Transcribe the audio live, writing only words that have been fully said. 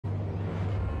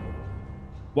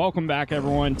Welcome back,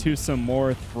 everyone, to some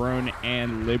more Throne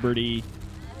and Liberty.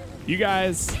 You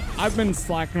guys, I've been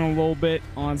slacking a little bit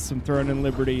on some Throne and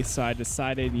Liberty, so I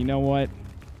decided, you know what?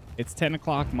 It's 10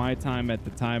 o'clock my time at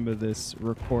the time of this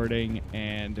recording,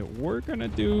 and we're going to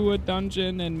do a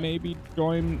dungeon and maybe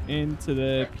join into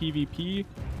the PvP.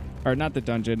 Or not the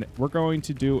dungeon. We're going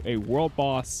to do a world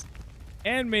boss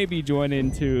and maybe join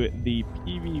into the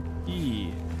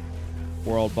PvP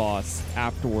world boss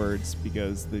afterwards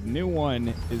because the new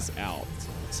one is out.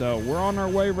 So we're on our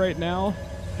way right now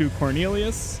to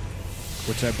Cornelius,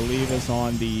 which I believe is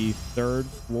on the 3rd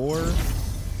floor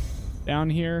down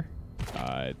here.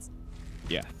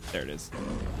 Yeah, there it is.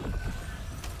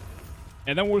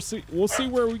 And then we'll see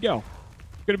where we go.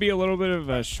 It's gonna be a little bit of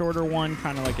a shorter one,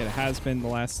 kind of like it has been the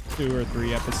last 2 or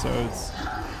 3 episodes,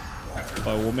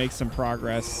 but we'll make some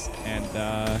progress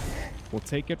and we'll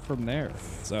take it from there.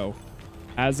 So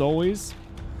as always,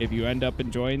 if you end up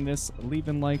enjoying this,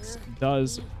 leaving likes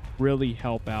does really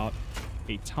help out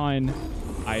a ton.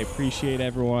 I appreciate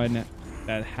everyone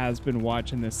that has been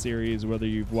watching this series, whether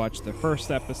you've watched the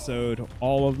first episode,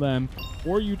 all of them,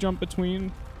 or you jump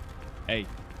between. Hey,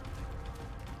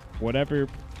 whatever,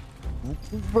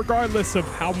 regardless of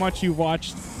how much you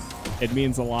watched, it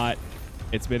means a lot.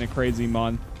 It's been a crazy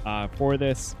month for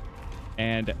this.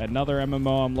 And another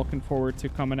MMO I'm looking forward to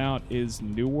coming out is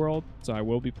New World, so I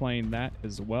will be playing that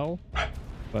as well.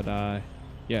 But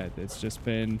yeah, it's just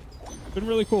been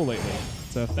really cool lately,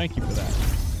 so thank you for that.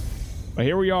 But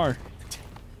here we are,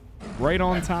 right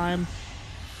on time,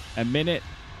 a minute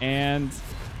and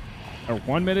or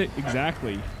 1 minute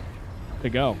exactly to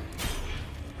go.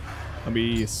 Let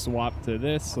me swap to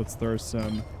this. Let's throw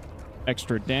some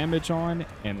extra damage on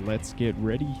and let's get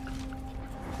ready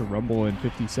to rumble in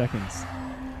 50 seconds.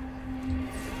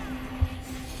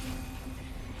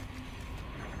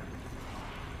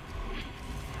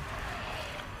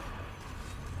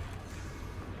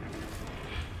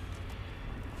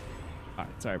 All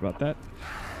right, sorry about that.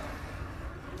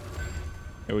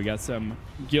 Okay, we got some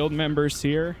guild members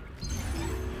here.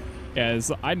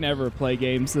 As I never play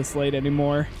games this late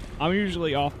anymore. I'm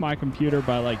usually off my computer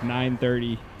by like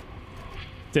 9:30.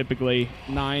 Typically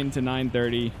 9 to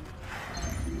 9:30.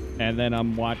 And then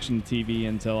I'm watching TV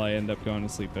until I end up going to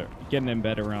sleep, getting in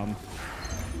bed around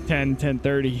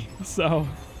 10:30. So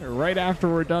right after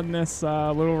we're done this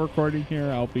little recording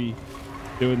here, I'll be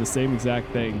doing the same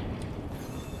exact thing.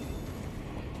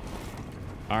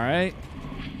 All right,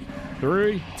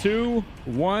 3, 2,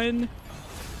 1.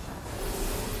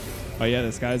 Oh yeah,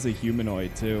 this guy's a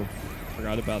humanoid too.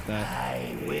 Forgot about that.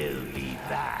 I will be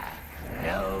back,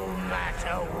 no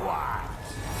matter what.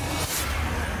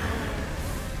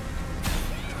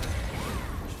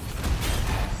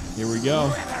 Here we go.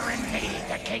 Whoever invades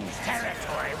the king's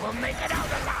territory will make it out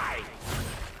alive.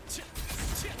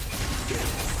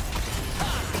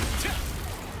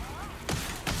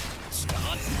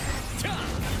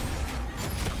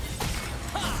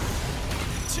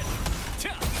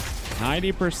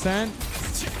 90%.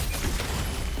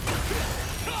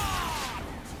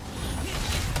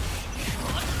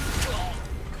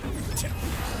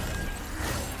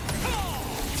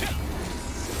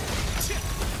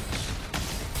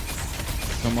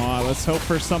 Come on, let's hope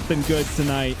for something good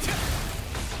tonight.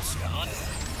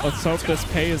 Let's hope this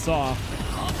pays off.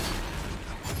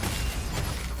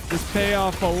 Just pay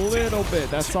off a little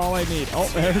bit. That's all I need. Oh,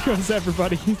 there goes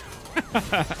everybody.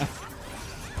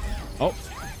 Oh.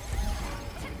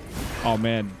 Oh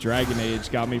man, Dragon Age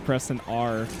got me pressing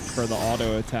R for the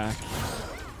auto attack.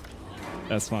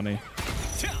 That's funny.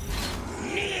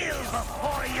 Kneel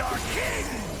before your king.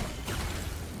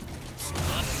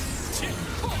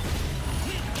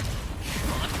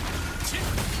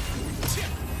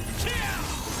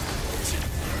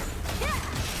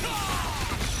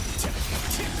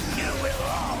 You will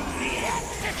all be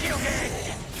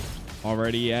executed.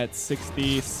 Already at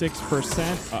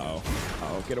 66%. Uh-oh.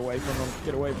 Uh-oh, get away from him.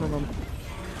 Get away from him.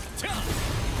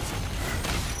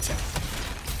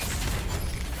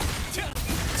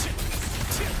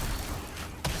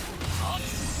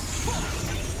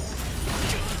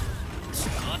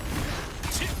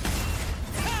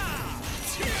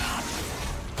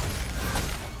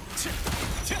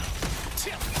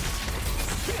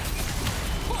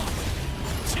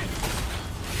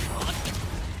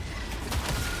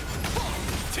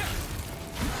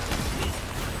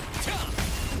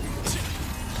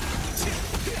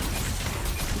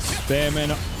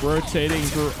 Spamming, rotating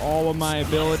through all of my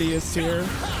abilities here.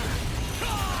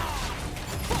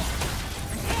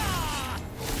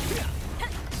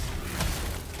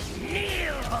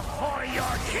 Kneel before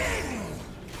your king.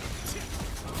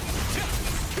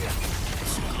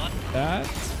 that.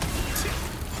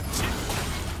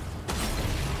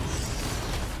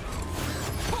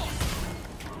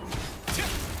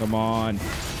 Come on.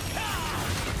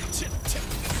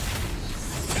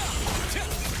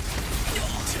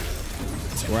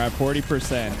 We're at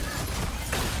 40%.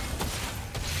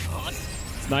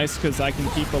 It's nice because I can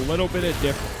keep a little bit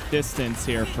of distance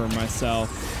here for myself.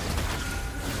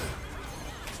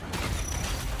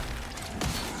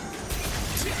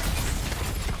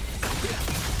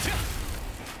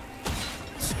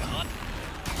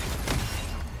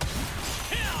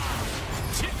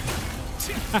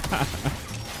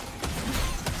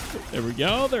 There we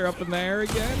go. They're up in the air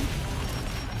again.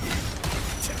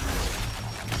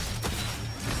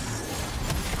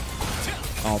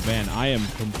 Oh man, I am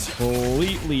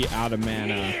completely out of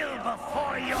mana. Kneel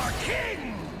before your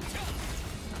king.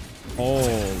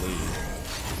 Holy.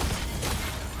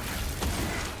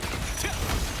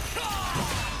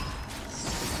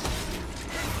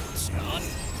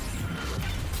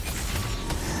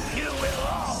 You will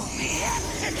all be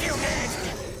executed.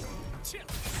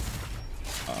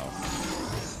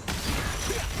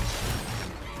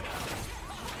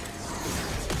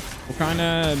 What kind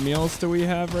of meals do we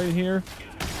have right here?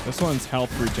 This one's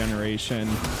health regeneration.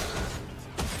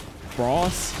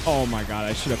 Frost? Oh my god,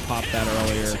 I should have popped that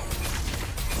earlier.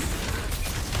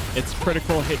 It's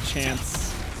critical hit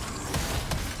chance.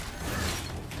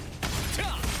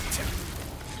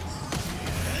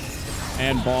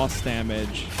 And boss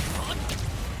damage.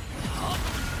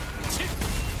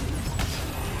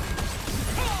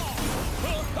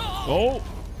 Oh!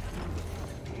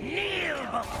 Kneel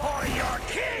before your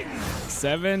king.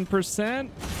 7%.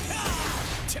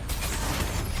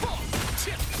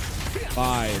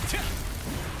 5,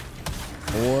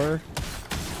 4,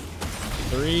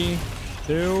 3,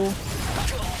 2.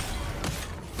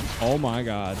 Oh my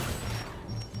god.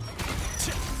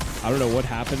 I don't know what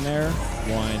happened there.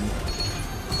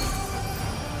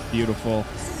 1. Beautiful.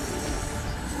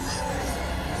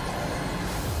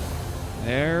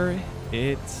 There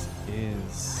it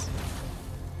is.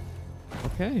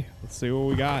 Okay, let's see what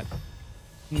we got.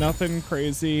 Nothing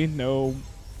crazy, no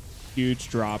huge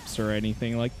drops or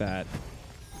anything like that,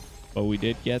 but we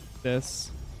did get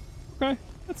this. Okay,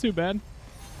 not too bad.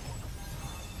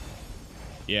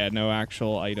 Yeah, no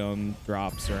actual item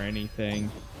drops or anything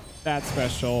that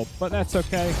special, but that's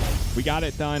okay. We got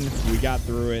it done, we got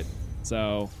through it,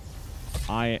 so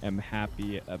I am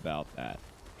happy about that.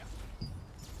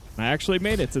 I actually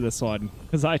made it to this one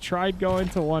because I tried going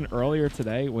to one earlier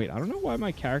today. Wait, I don't know why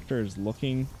my character is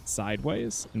looking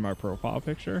sideways in my profile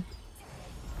picture.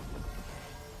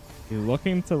 You're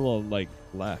looking to the like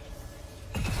left.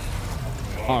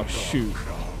 Oh shoot.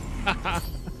 I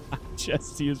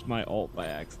just used my ult by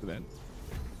accident.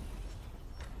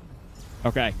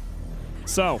 Okay,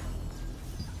 so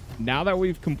now that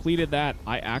we've completed that,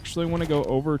 I actually want to go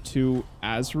over to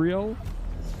Azrael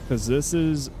because this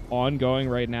is ongoing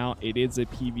right now. It is a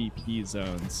PvP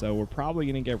zone, so we're probably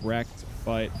gonna get wrecked,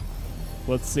 but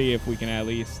let's see if we can at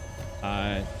least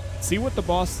see what the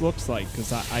boss looks like,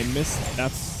 because I missed.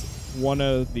 That's one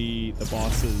of the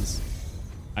bosses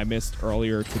I missed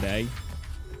earlier today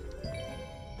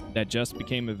that just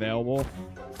became available.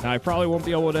 Now I probably won't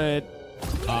be able to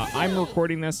I'm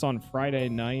recording this on Friday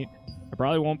night. I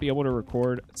probably won't be able to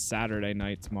record Saturday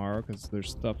night tomorrow because there's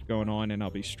stuff going on and I'll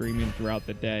be streaming throughout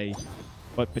the day,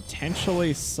 but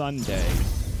potentially Sunday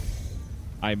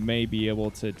I may be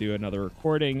able to do another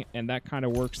recording, and that kind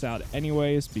of works out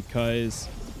anyways because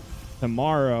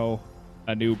tomorrow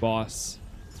a new boss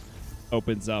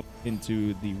opens up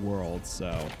into the world,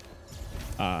 so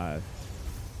that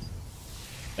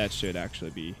should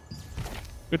actually be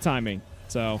good timing.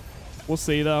 So we'll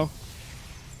see though.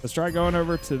 Let's try going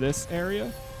over to this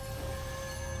area.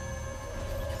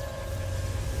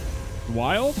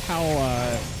 Wild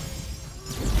how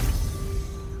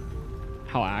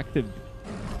active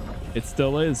it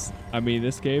still is. I mean,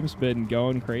 this game's been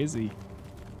going crazy.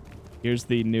 Here's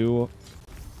the new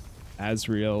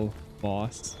Azrael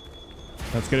boss.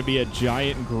 That's going to be a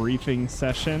giant griefing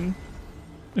session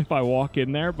if I walk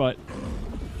in there, but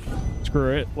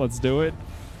screw it. Let's do it.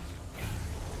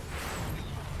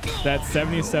 That's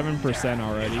 77%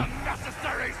 already.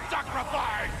 Unnecessary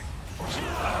sacrifice!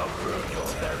 I'll burn your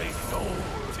very soul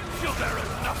till there is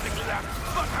nothing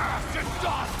left but ash and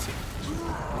dust!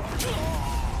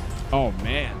 Oh,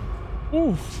 man.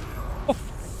 Oof. Oh.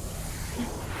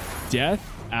 Death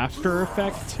After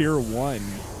Effect Tier 1.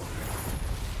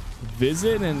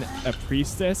 Visit a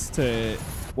priestess to...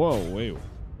 Whoa, wait.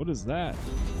 What is that?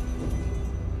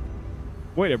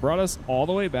 Wait, it brought us all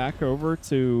the way back over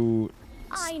to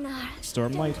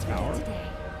Stormlight Tower?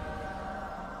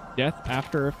 Death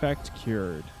after effect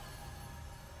cured.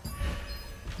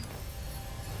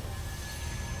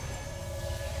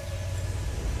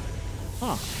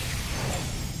 Huh.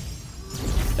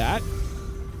 That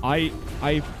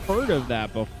I've heard of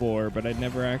that before, but I'd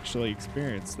never actually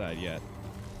experienced that yet.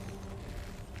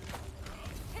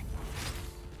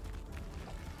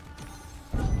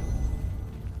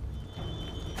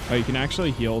 Oh, you can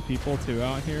actually heal people too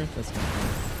out here? That's kind of fun.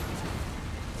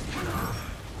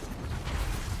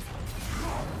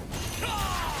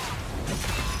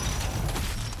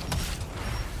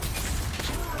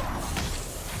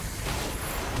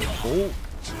 Oh.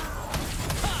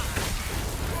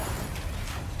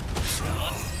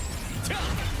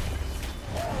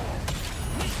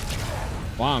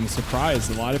 Wow, I'm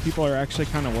surprised. A lot of people are actually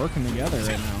kind of working together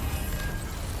right now.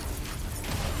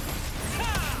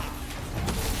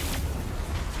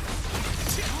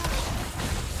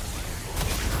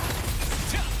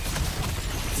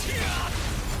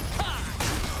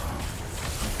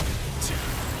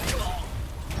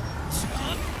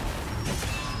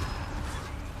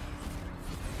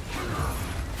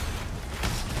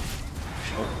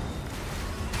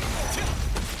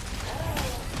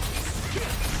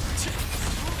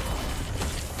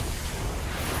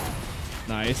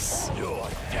 Nice. Your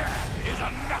death is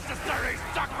a necessary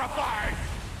sacrifice.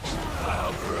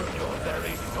 I'll burn your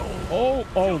very soul.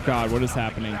 Oh God, what is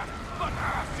happening? But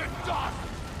ash and dust.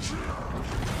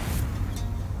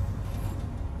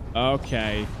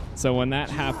 Okay, so when that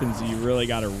happens, you really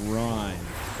gotta run.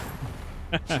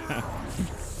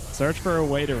 Search for a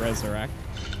way to resurrect.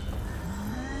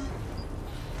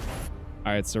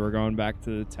 All right, so we're going back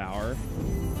to the tower.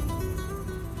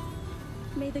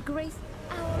 May the grace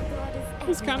our God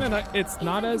is It's kind of not, it's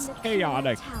not as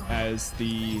chaotic as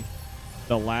the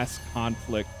last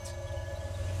conflict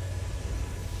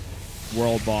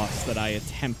world boss that I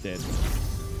attempted.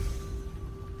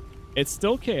 It's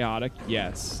still chaotic,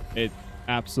 yes. It's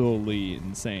absolutely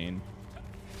insane.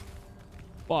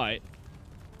 But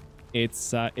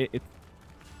it's I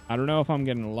don't know if I'm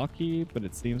getting lucky, but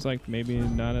it seems like maybe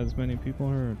not as many people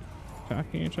are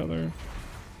attacking each other.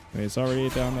 I mean, it's already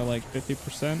down to like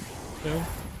 50% still.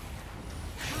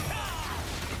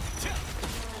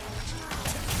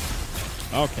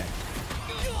 Okay.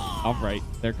 All right,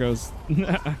 there goes.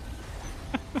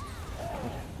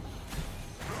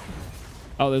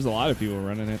 Oh, there's a lot of people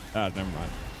running it. Oh, never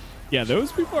mind. Yeah,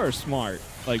 those people are smart.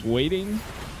 Like waiting.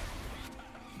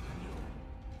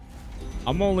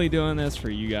 I'm only doing this for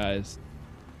you guys,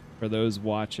 for those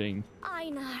watching,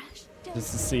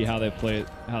 just to see how they play,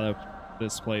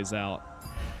 this plays out.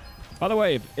 By the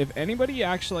way, if anybody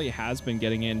actually has been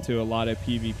getting into a lot of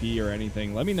PvP or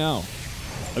anything, let me know.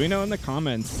 Let me know in the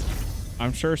comments.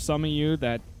 I'm sure some of you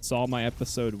that saw my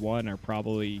episode 1 are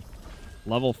probably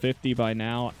level 50 by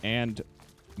now and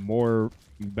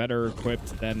better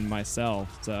equipped than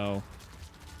myself. So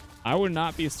I would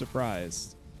not be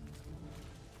surprised.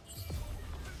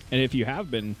 And if you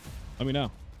have been, let me know.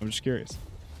 I'm just curious.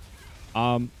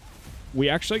 We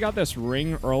actually got this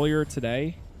ring earlier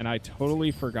today, and I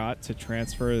totally forgot to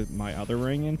transfer my other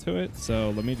ring into it.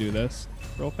 So let me do this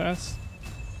real fast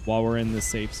while we're in the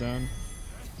safe zone.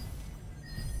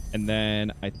 And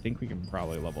then I think we can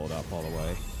probably level it up all the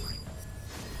way,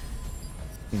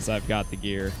 since I've got the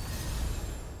gear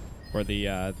for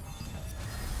the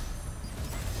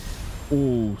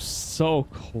ooh, so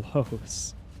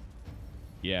close.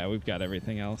 Yeah, we've got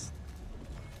everything else.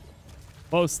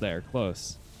 Close there,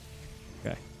 close.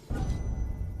 Okay.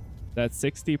 That's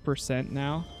 60%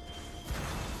 now.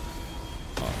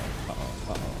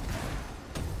 Uh-oh.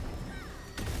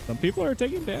 Some people are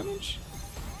taking damage.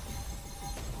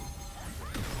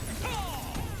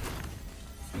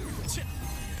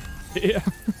 Yeah.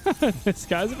 This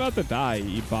guy's about to die,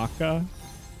 Ibaka.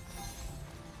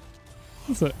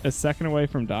 It's a second away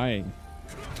from dying.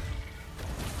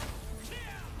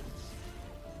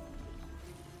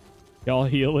 Y'all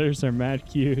healers are mad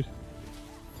cute.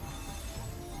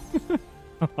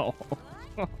 Oh,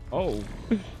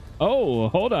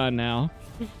 hold on now.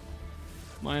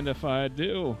 Mind if I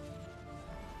do?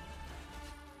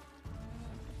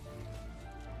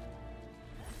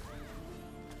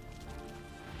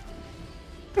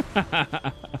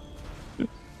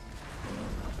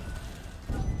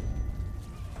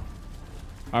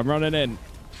 I'm running in.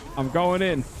 I'm going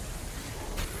in.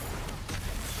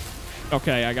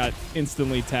 Okay, I got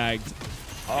instantly tagged.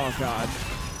 Oh, God.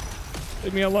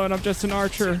 Leave me alone. I'm just an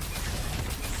archer.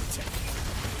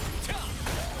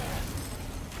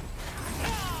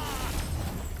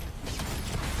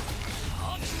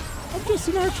 I'm just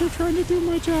an archer trying to do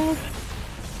my job.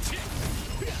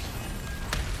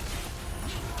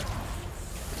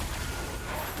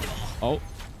 Oh.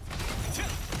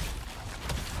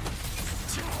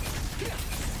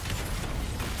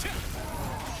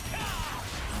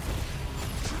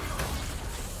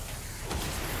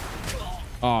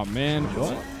 Oh man,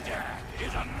 what?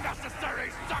 Is a necessary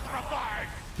sacrifice.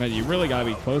 Man, you really gotta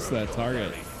be close to that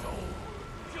target.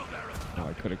 Oh,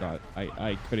 I could have got.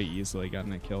 I could have easily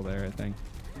gotten a kill there, I think.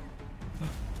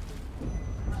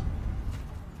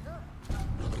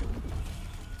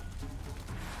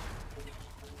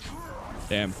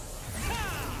 Damn.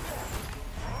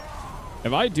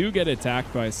 If I do get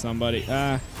attacked by somebody,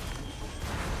 okay.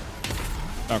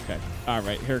 All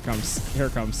right, here it comes. Here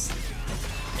it comes.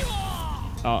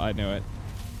 Oh, I knew it.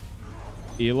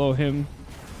 Elohim.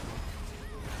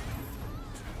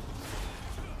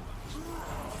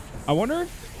 I wonder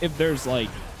if there's like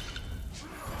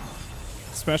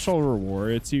special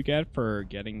rewards you get for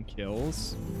getting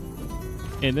kills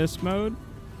in this mode,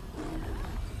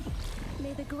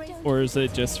 or is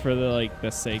it just for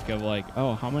the sake of like,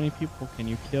 oh, how many people can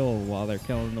you kill while they're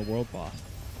killing the world boss?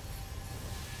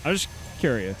 I'm just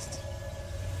curious.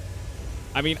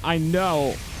 I mean, I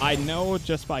know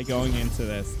just by going into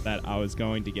this that I was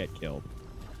going to get killed,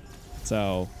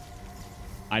 so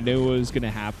I knew it was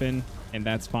gonna happen. And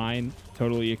that's fine.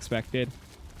 Totally expected.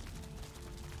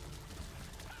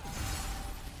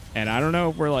 And I don't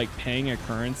know if we're like paying a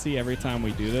currency every time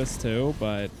we do this too,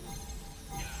 but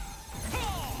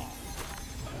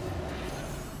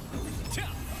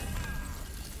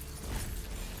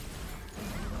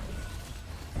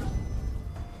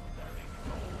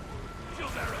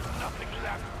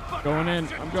going in.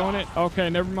 I'm going in. Okay,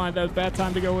 never mind. That was a bad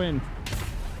time to go in.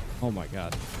 Oh my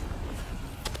god.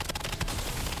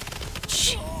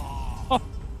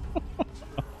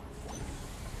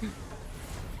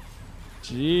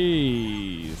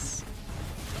 Jeez.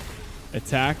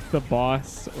 Attack the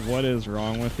boss. What is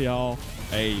wrong with y'all?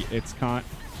 Hey, it's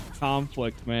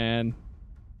conflict, man.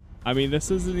 I mean,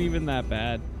 this isn't even that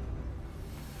bad.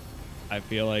 I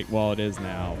feel like, well, it is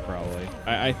now, probably.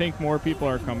 I think more people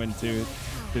are coming to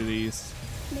these.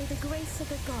 May the grace of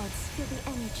the gods feel the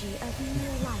energy of new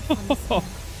life on this earth.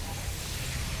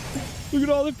 Look at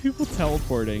all the people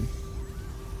teleporting.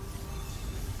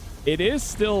 It is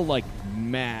still like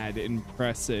mad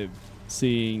impressive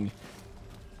seeing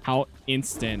how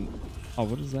instant. Oh,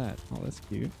 what is that? Oh, that's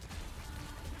cute.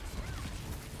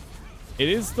 It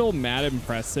is still mad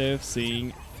impressive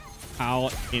seeing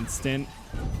how instant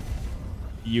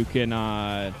you can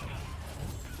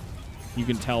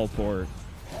teleport.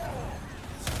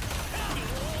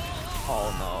 Oh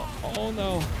no. Oh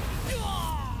no.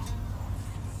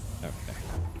 Okay.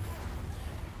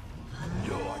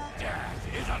 Your death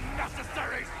is a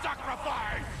necessary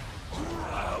sacrifice.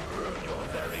 I'll burn your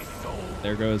very soul.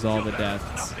 There goes all the Till there is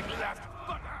deaths. nothing left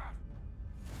but earth.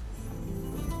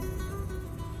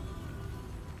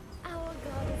 Our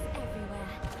God is everywhere,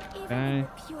 even Okay. in the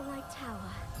pure light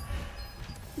tower.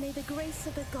 May the grace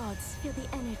of the gods feel the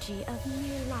energy of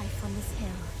new life on this hill.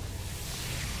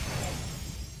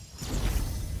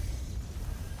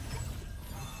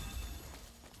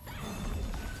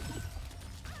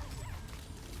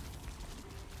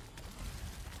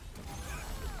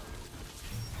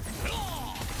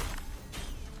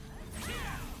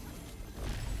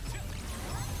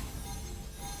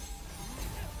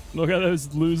 Look at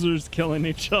those losers killing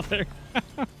each other.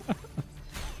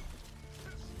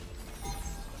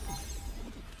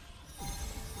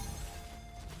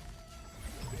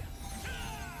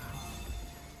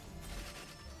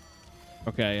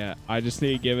 Okay, yeah. I just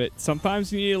need to give it...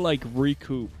 Sometimes you need to, like,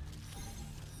 recoup.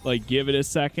 Like, give it a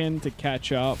second to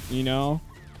catch up, you know?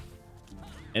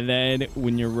 And then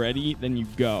when you're ready, then you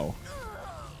go.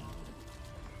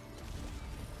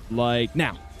 Like,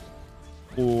 now.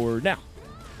 Or now.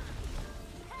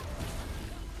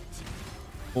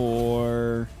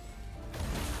 Or...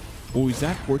 Oh, he's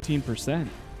at 14%.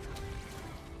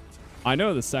 I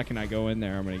know the second I go in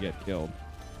there, I'm going to get killed.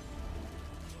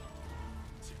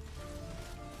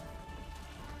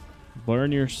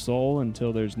 Burn your soul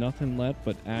until there's nothing left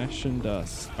but ash and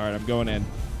dust. All right, I'm going in.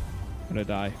 I'm going to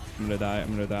die. I'm going to die. I'm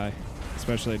going to die.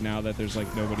 Especially now that there's,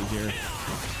 like, nobody here.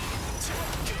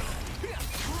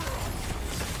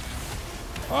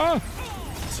 Ah!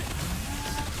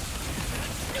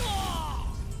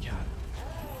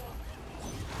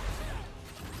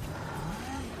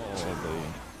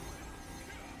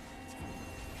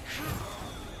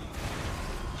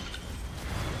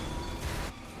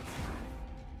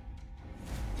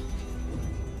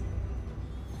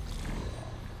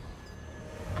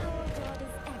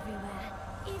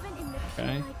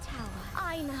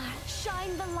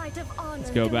 Shine the light of honor.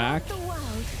 Let's go back. The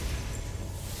world.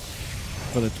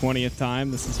 For the 20th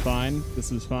time. This is fine.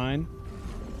 This is fine.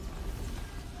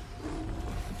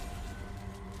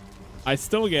 I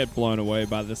still get blown away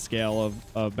by the scale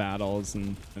of battles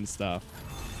and stuff.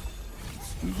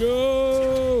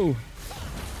 Go!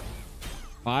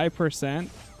 5%.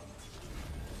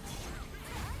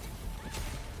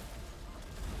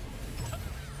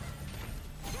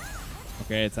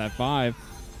 Okay, it's at 5.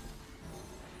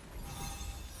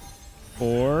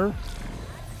 4.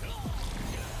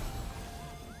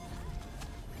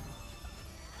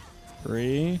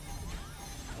 3.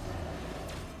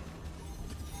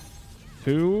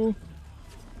 2.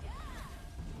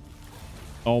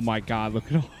 Oh my god, look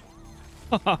at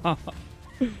all.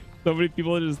 So many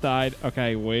people just died.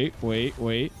 Okay, wait.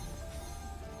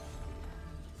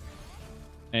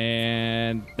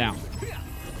 And now.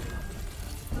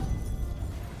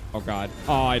 Oh god.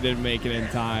 Oh, I didn't make it in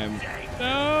time.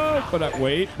 No, but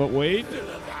wait.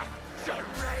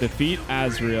 Defeat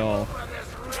Azrael.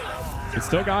 We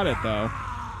still got it though.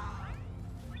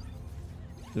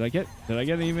 Did I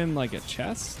get even like a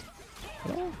chest?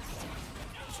 Oh.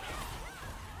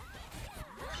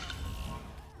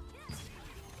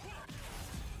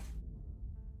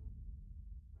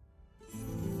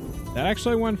 That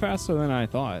actually went faster than I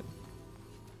thought.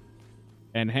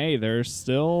 And hey, there's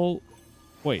still...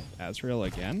 Wait, Azrael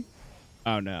again?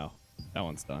 Oh no, that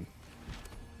one's done.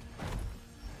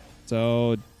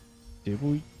 So, did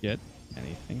we get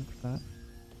anything for that?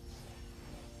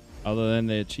 Other than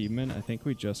the achievement? I think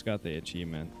we just got the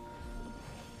achievement.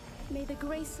 May the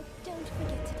grace of... Don't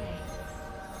forget today.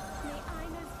 May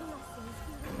Ina's blessings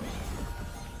be with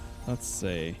you. Let's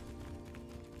see.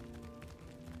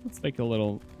 Let's take a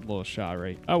little shot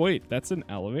right. Oh wait, that's an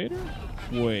elevator?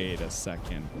 Wait a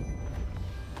second.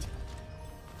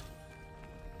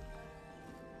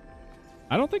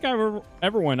 I don't think I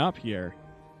ever went up here.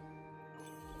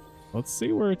 Let's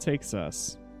see where it takes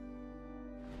us.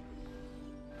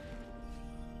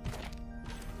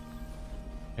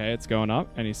 Okay, it's going up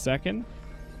any second.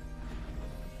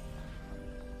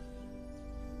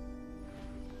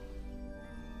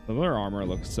 The their armor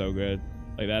looks so good.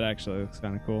 Like, that actually looks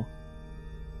kind of cool.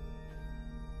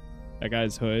 That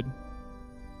guy's hood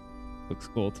looks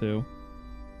cool too.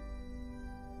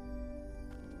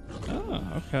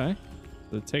 Oh, okay.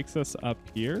 So it takes us up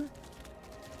here.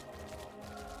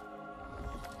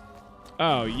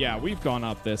 Oh, yeah, we've gone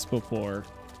up this before.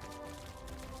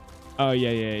 Oh,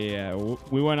 yeah.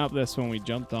 We went up this when we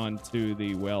jumped onto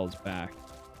the whale's back.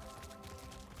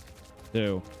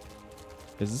 Too.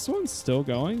 Is this one still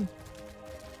going?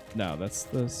 No, that's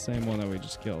the same one that we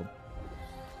just killed.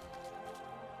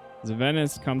 The event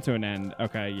has come to an end.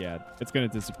 Okay, yeah. It's going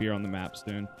to disappear on the map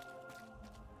soon.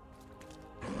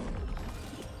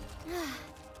 He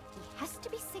has to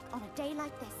be sick on a day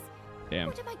like this. Damn.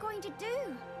 What am I going to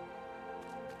do?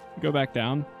 Go back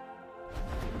down.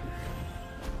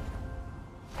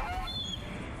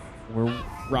 We're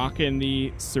rocking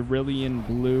the cerulean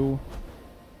blue.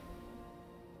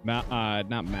 Not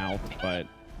mouth, but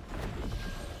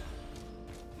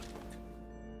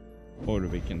what would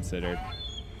it be considered?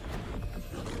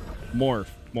 Morph.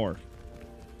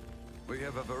 We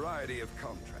have a variety of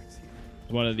contracts here.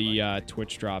 One of the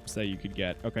Twitch drops that you could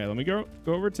get. Okay, let me go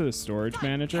over to the storage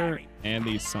manager and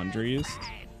these sundries.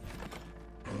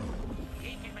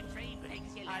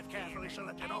 I've carefully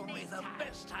selected only the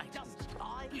best items.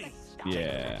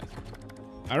 Yeah.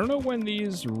 I don't know when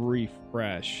these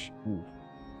refresh. Ooh.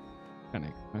 Kind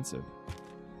of expensive.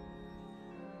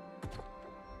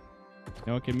 You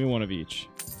know what? Give me one of each.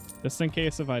 Just in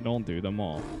case if I don't do them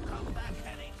all.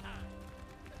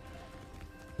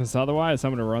 Because otherwise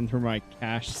I'm going to run through my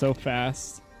cash so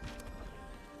fast.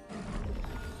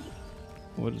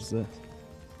 What is this?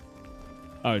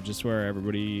 Oh, just where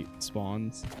everybody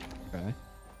spawns. Okay.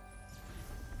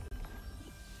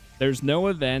 There's no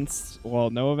events.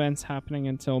 Well, no events happening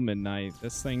until midnight.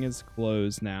 This thing is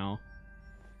closed now.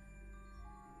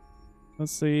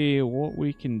 Let's see what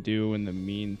we can do in the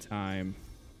meantime.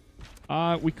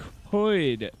 We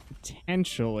could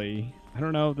potentially... I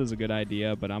don't know if this is a good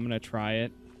idea, but I'm going to try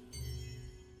it.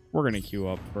 We're going to queue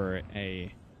up for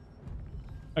a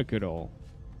good old...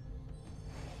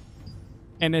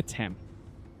 an attempt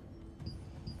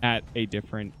at a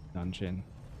different dungeon.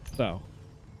 So...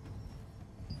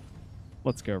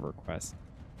 let's go request.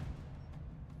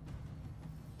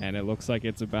 And it looks like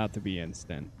it's about to be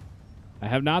instant. I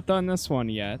have not done this one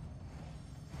yet.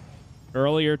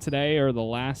 Earlier today, or the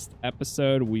last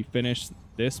episode, we finished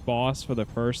this boss for the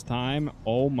first time.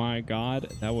 Oh my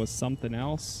god, that was something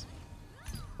else.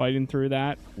 Fighting through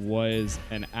that was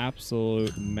an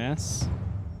absolute mess.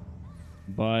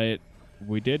 But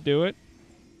we did do it.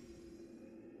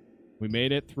 We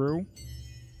made it through.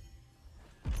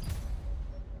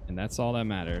 And that's all that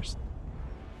matters.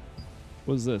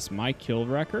 What was this? My kill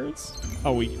records?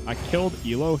 Oh, I killed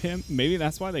Elohim. Maybe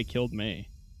that's why they killed me.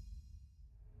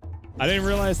 I didn't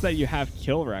realize that you have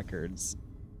kill records.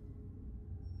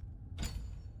 All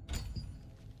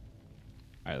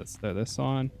right, let's throw this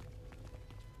on.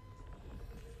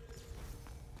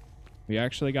 We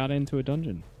actually got into a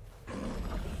dungeon.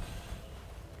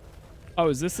 Oh,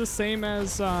 is this the same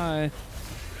as... I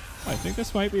think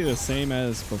this might be the same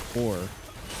as before.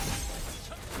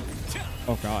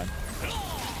 Oh, God.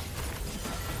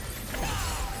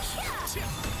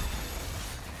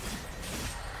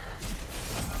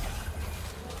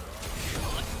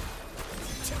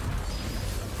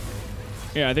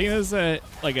 Yeah, I think this is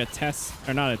like a test,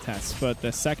 or not a test, but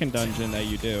the second dungeon that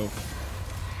you do.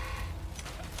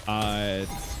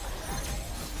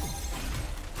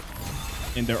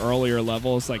 In the earlier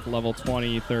levels, like level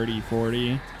 20, 30,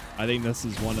 40. I think this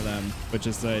is one of them, which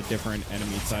is a different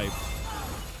enemy type.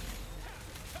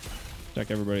 Check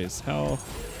everybody's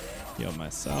health. Heal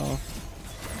myself.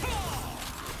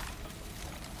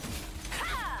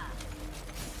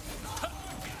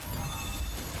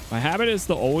 My habit is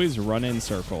to always run in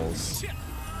circles.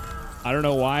 I don't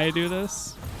know why I do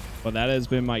this, but that has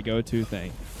been my go-to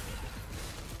thing.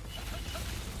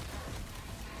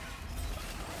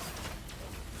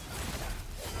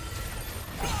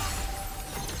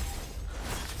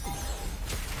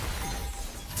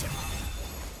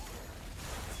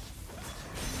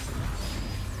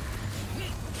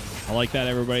 I like that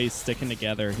everybody's sticking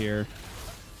together here.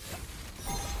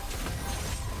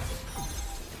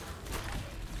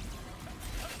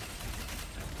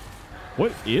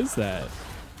 What is that?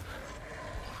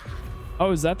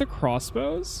 Oh, is that the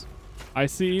crossbows? I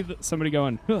see somebody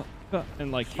going huh, huh,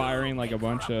 and like firing like a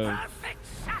bunch of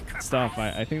stuff.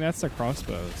 I think that's the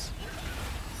crossbows.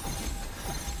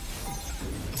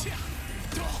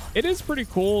 It is pretty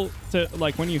cool to,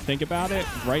 like, when you think about it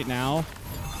right now.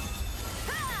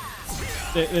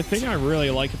 The thing I really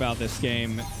like about this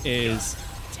game is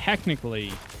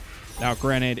technically, now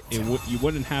granted, you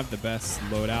wouldn't have the best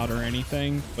loadout or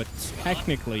anything, but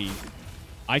technically,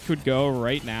 I could go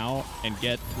right now and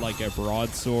get like a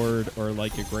broadsword or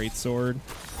like a greatsword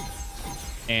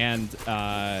and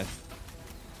I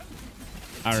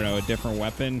don't know, a different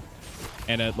weapon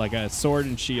and like a sword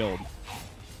and shield,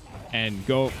 and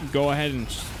go ahead and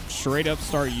straight up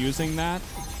start using that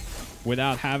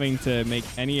without having to make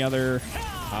any other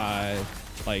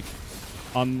like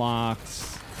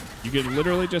unlocks. You could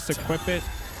literally just equip it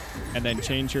and then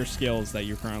change your skills that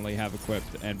you currently have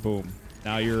equipped, and boom,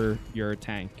 now you're a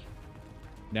tank.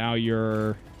 Now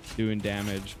you're doing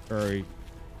damage, or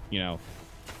you know,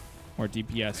 more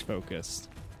DPS focused.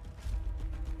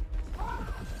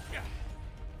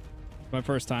 My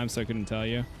first time, so I couldn't tell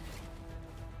you.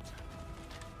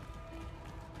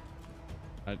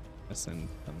 I send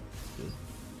them.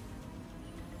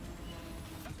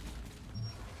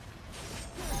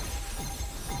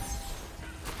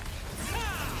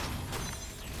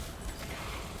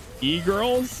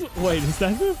 E-girls? Wait, is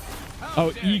that the...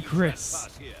 Oh, E-Gris.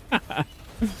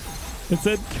 It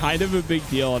said kind of a big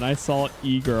deal, and I saw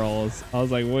E-girls. I was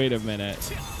like, wait a minute.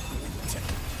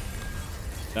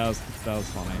 That was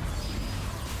funny.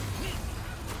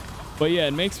 But yeah,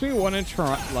 it makes me want to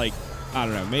try, like, I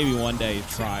don't know, maybe one day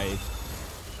try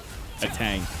a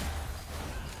tank.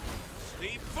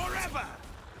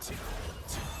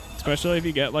 Especially if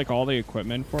you get like all the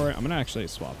equipment for it. I'm gonna actually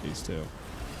swap these two.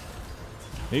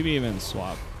 Maybe even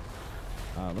swap.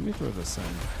 Let me throw this in.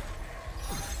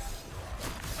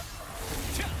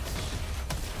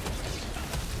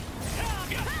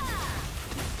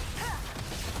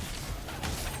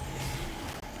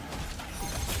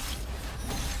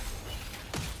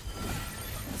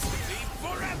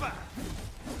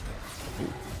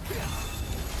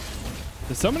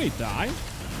 Did somebody die?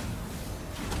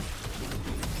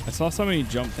 I saw somebody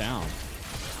jump down.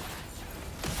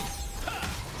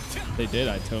 They did.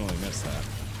 I totally missed that.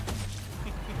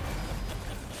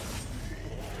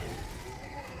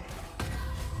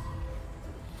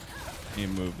 Let me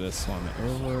move this one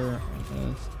over.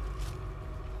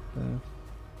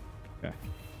 Okay.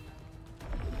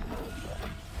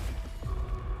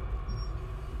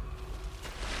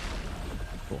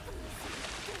 Cool.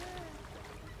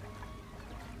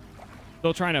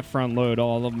 Still trying to front load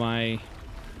all of my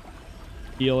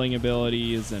healing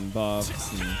abilities and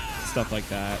buffs and stuff like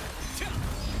that.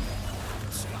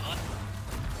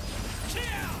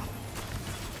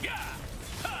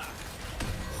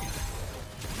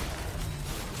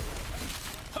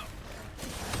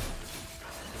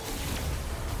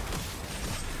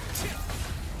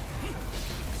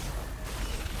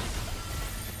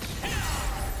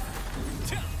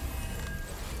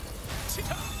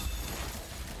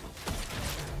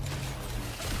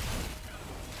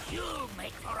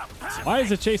 Why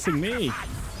is it chasing me?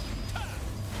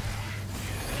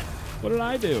 What did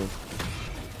I do?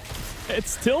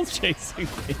 It's still chasing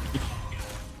me.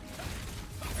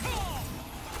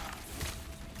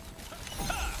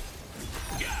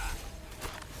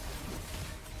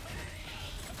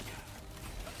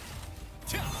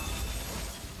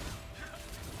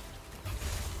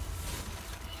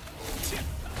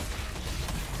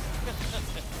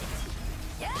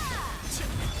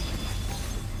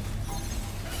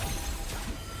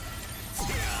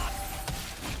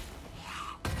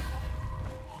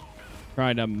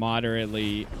 Trying to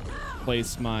moderately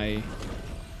place my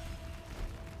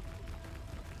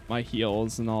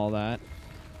heals and all that.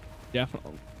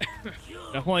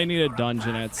 Definitely need a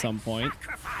dungeon at some point.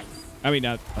 I mean,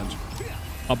 not dungeon.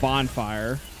 A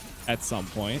bonfire at some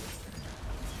point.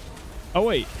 Oh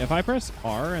wait, if I press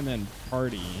R and then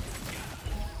party,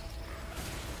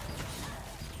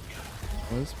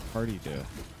 what does party do? Okay,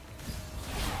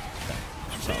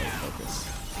 should probably focus.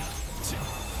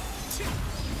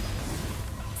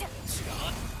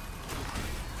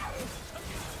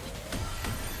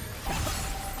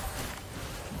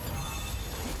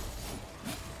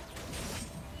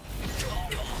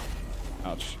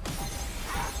 Ouch.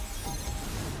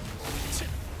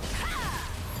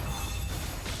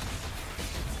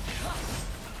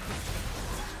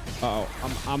 Uh oh,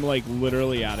 I'm like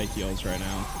literally out of heals right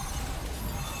now.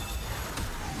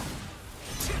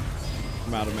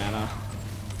 I'm out of mana.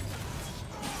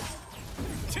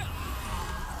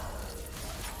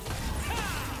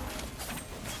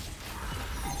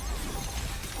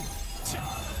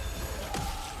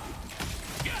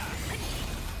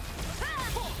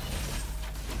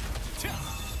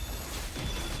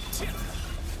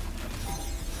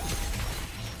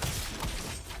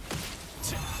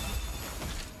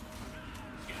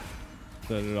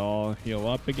 Did it all heal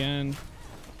up again?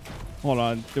 Hold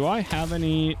on. Do I have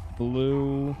any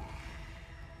blue?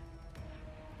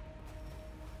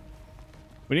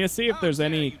 We need to see if there's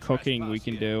any cooking we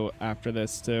can do after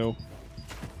this too.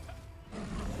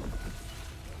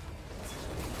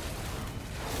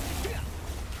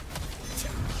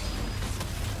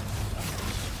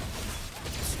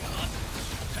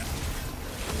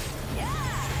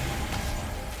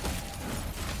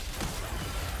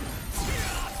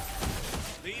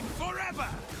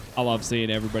 I love seeing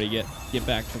everybody get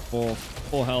back to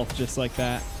full health just like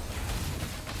that.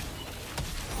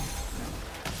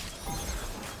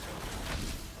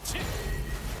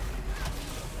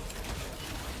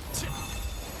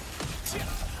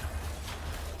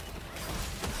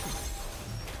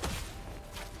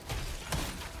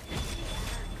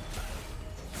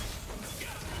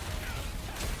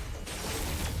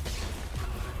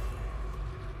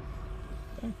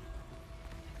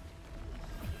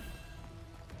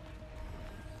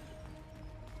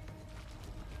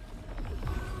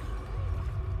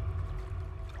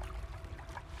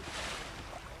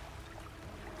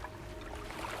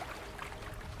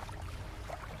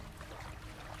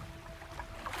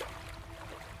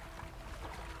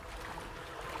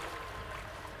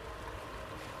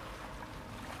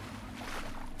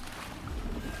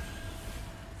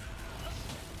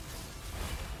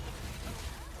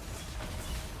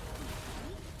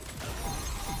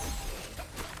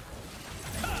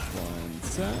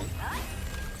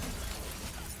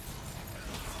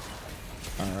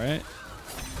 All right.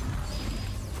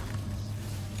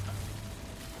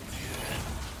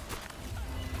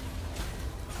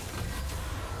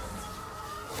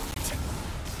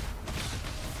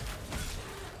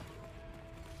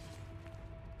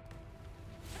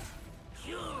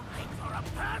 You make for a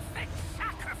perfect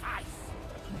sacrifice.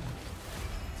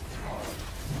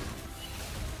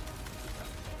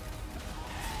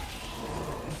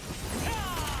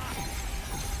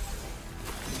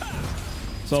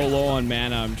 So low on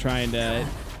mana, I'm trying to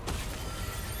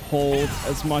hold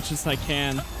as much as I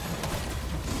can.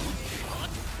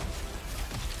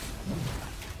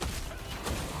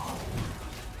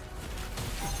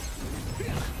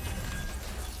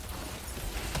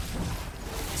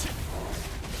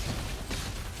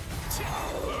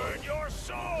 Burn your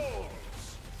souls.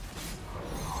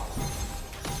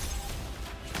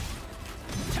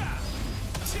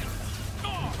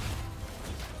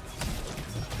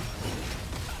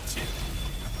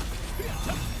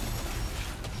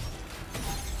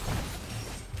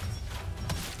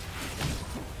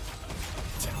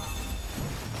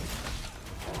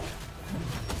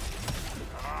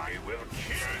 I will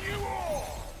kill you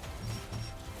all.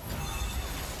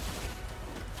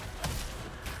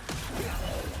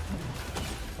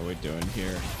 What are we doing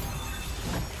here?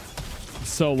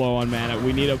 so low on mana.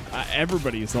 We need a...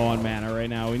 everybody's low on mana right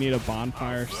now. We need a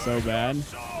bonfire so bad.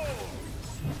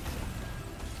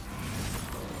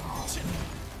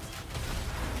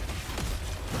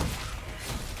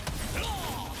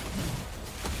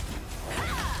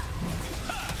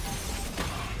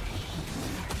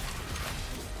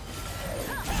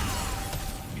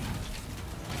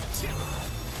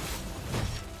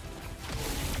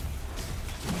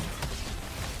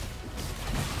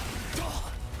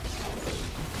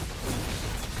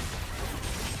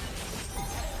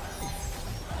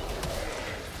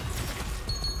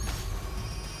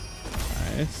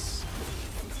 Nice.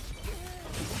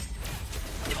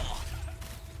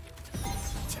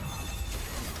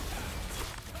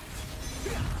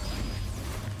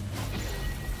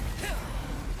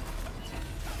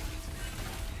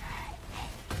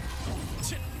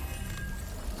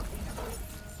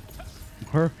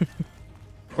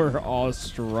 We're all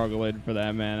struggling for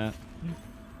that mana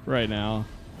right now.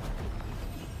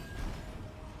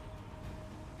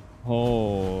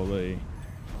 Holy.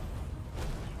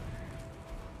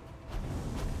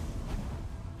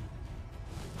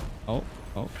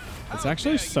 Oh, it's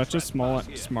actually such a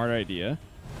smart idea.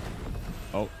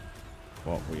 Oh,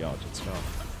 well, we all just fell.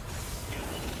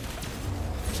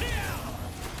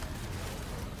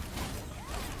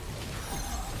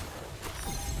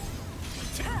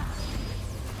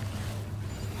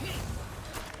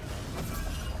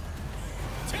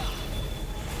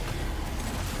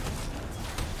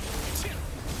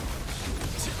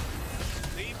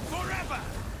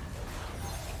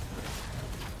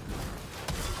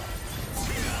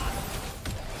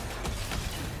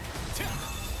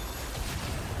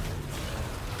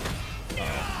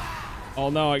 Oh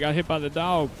no, I got hit by the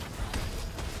dog.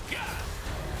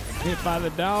 Hit by the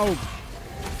dog.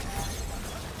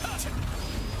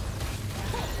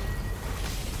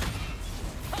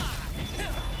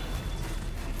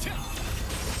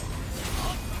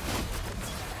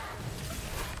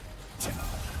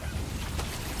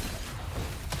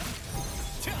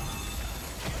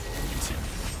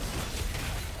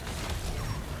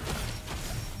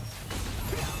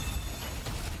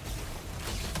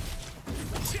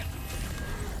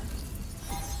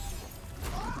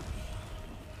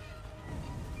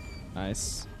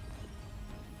 Nice.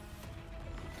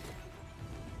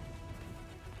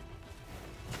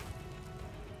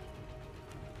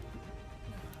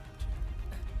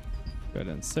 Go ahead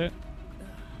and sit.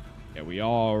 Yeah, we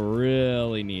all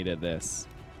really needed this.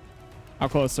 How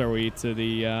close are we to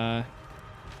the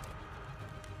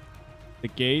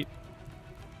gate?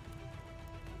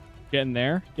 Getting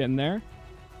there, getting there.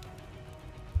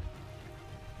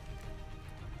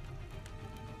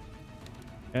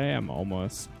 Okay, I'm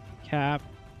almost capped.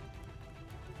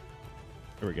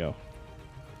 Here we go.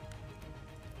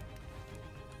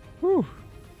 Whew.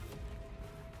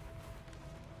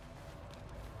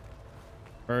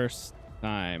 First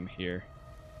time here.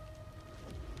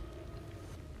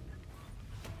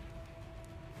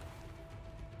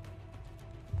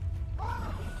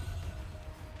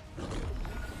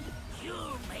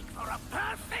 You'll make for a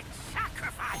perfect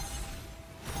sacrifice.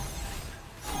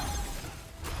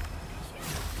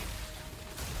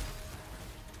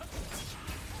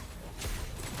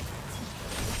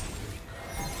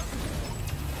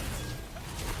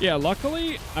 Yeah,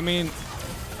 luckily, I mean,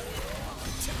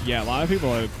 yeah, a lot of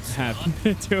people have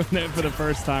been doing it for the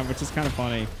first time, which is kind of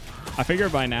funny. I figure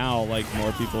by now, like,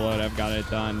 more people would have got it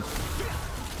done.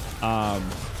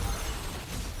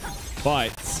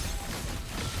 But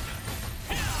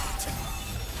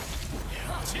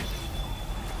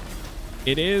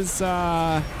it is,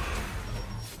 I've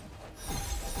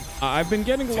been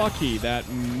getting lucky that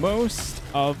most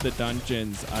of the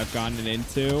dungeons I've gotten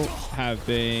into have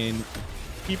been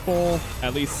people,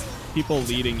 at least people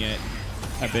leading it,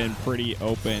 have been pretty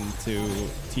open to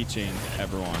teaching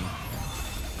everyone.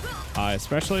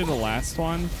 Especially the last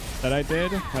one that I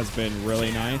did has been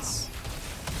really nice.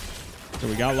 So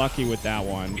we got lucky with that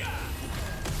one.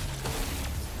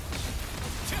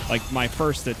 Like my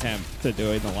first attempt to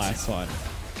doing the last one.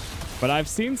 But I've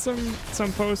seen some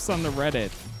posts on the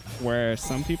Reddit where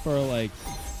some people are like,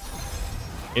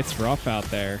 it's rough out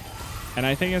there. And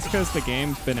I think it's because the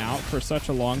game's been out for such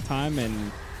a long time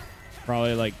and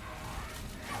probably like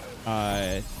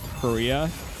Korea.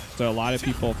 So a lot of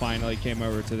people finally came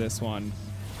over to this one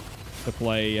to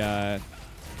play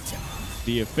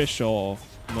the official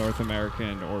North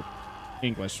American or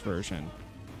English version.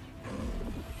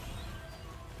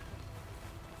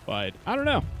 But I don't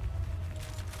know.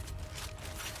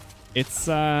 It's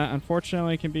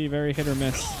unfortunately can be very hit or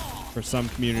miss for some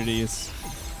communities.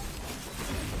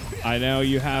 I know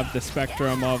you have the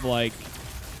spectrum of like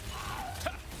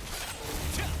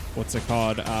what's it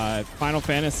called? Final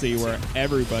Fantasy, where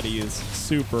everybody is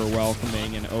super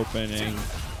welcoming and opening.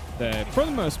 For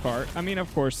the most part. I mean,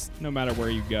 of course, no matter where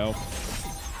you go,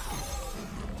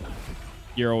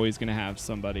 you're always going to have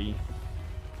somebody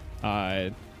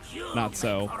not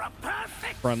so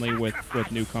friendly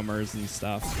with newcomers and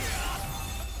stuff.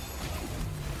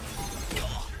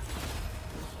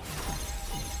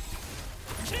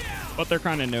 But they're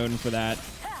kind of known for that.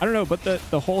 I don't know, but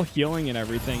the whole healing and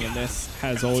everything in this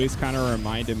has always kind of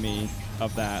reminded me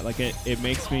of that. Like, it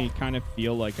makes me kind of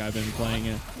feel like I've been playing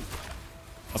a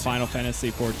Final Fantasy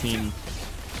 14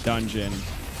 dungeon.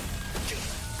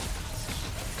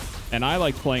 And I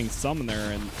like playing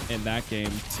Summoner in that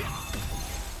game.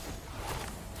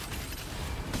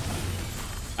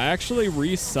 I actually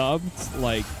resubbed,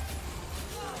 like,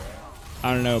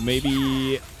 I don't know,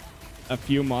 maybe a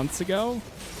few months ago.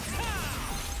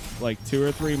 Like 2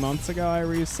 or 3 months ago, I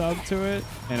resubbed to it.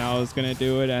 And I was going to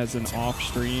do it as an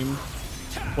off-stream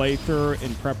playthrough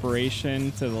in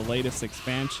preparation to the latest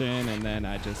expansion, and then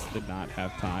I just did not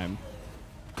have time.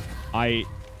 I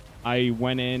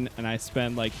went in and I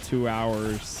spent like 2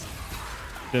 hours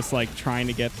just like trying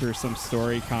to get through some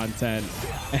story content.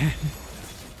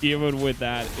 Even with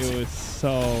that, it was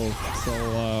so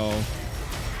low.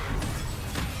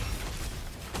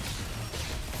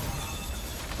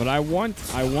 But I want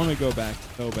to go back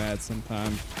so bad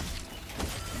sometime.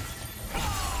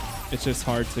 It's just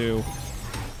hard to.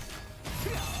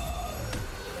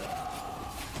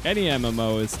 Any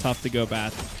MMO is tough to go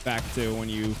back to when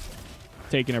you've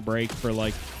taken a break for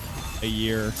like a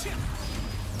year.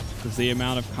 Because the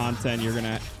amount of content you're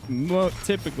gonna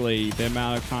typically the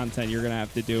amount of content you're gonna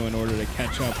have to do in order to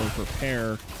catch up or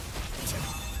prepare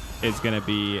is gonna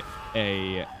be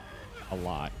a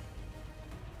lot.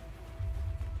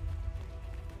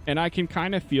 And I can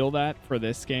kind of feel that for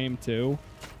this game too,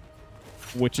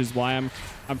 which is why I'm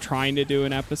trying to do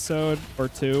an episode or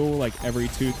two like every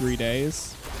 2-3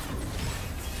 days.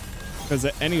 Because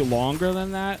any longer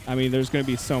than that, I mean, there's going to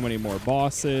be so many more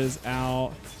bosses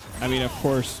out. I mean, of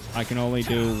course, I can only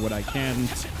do what I can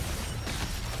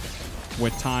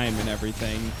with time and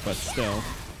everything, but still.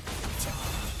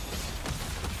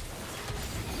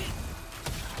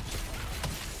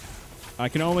 I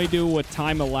can only do what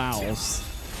time allows.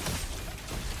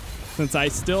 Since I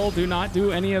still do not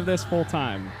do any of this full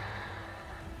time.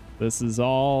 This is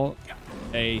all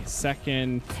a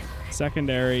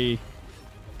secondary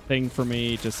thing for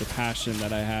me, just a passion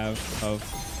that I have of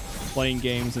playing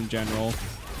games in general,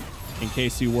 in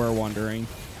case you were wondering.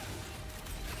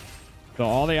 So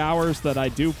all the hours that I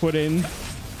do put in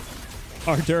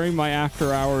are during my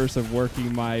after hours of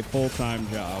working my full-time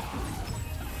job.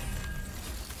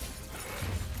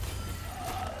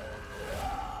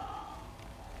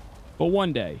 But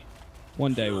one day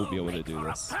we'll be able to do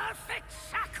this. Perfect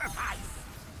sacrifice.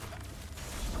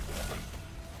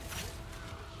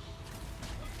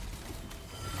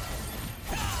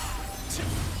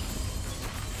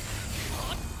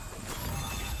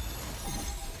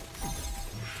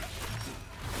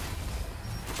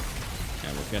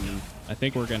 I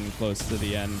think we're getting close to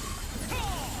the end.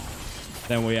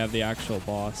 Then we have the actual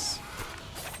boss.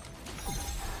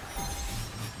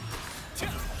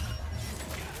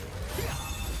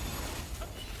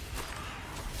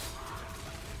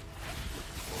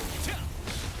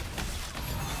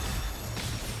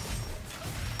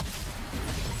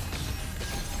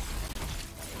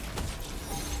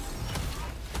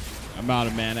 I'm out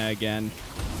of mana again.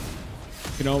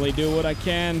 Can only do what I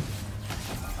can.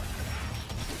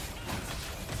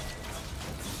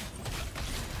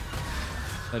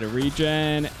 Let it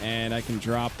regen, and I can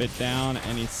drop it down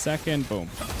any second. Boom.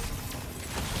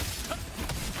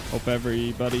 Hope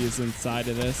everybody is inside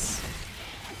of this.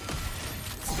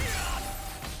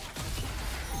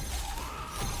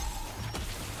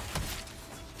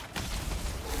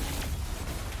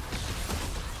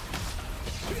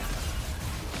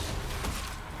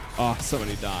 Oh,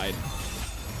 somebody died.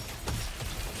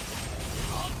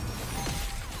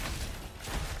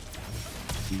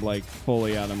 I'm like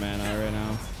fully out of mana right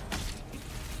now.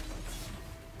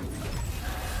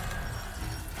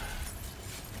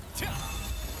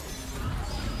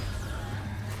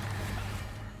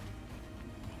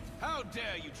 How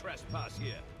dare you trespass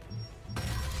here?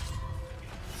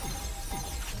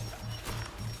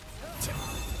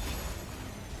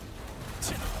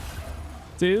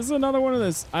 See, this is another one of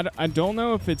those. I don't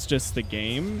know if it's just the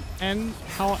game and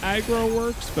how aggro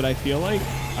works, but I feel like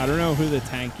I don't know who the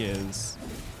tank is.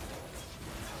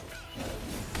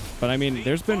 But I mean,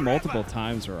 there's been multiple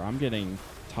times where I'm getting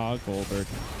toggled or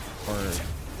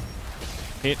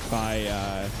hit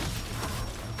by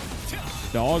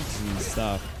dogs and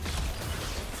stuff.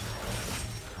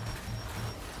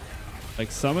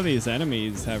 Like some of these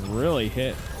enemies have really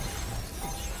hit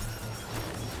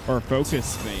or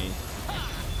focused me.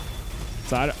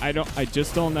 So I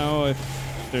just don't know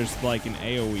if there's like an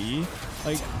AoE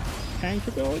like tank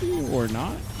ability or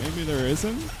not. Maybe there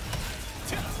isn't.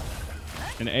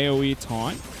 An AoE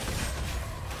taunt.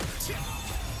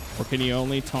 Or can you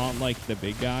only taunt like the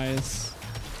big guys?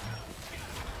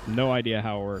 No idea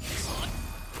how it works.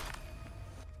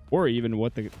 Or even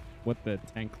what the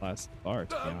tank classes are,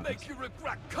 to be honest. Make you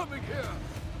regret coming here.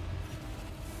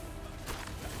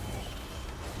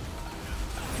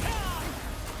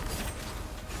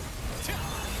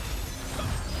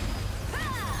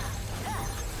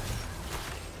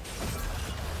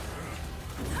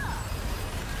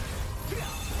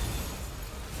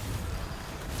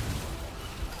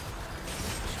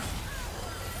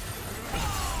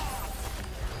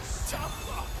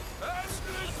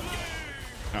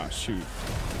 Oh, shoot.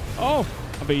 Oh,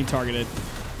 I'm being targeted.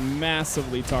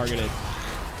 Massively targeted.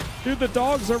 Dude, the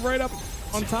dogs are right up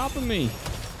on top of me.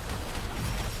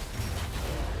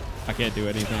 I can't do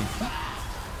anything.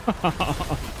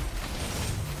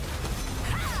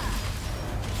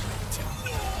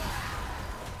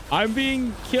 I'm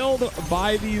being killed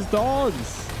by these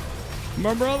dogs.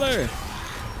 My brother.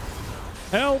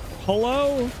 Help.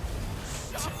 Hello?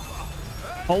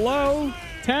 Hello?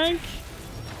 Tank?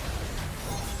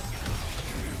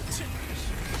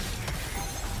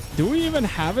 Do we even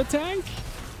have a tank?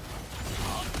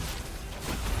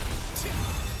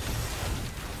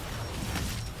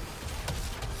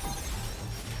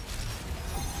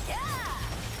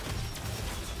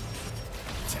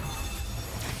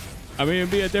 I mean, it'd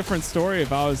be a different story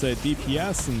if I was a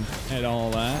DPS and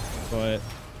all that, but...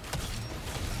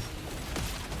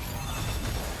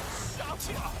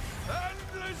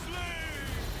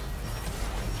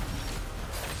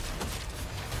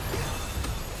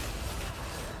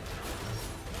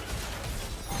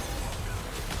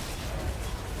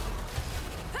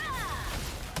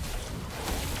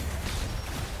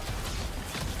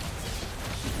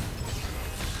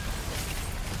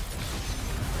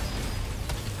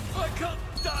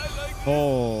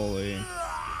 Holy.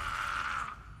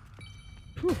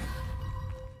 Whew.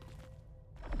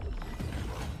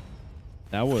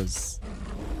 That was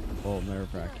a little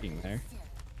nerve-wracking there.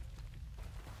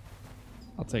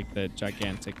 I'll take the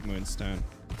gigantic moonstone.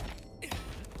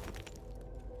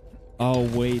 Oh,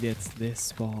 wait, it's this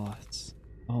spot.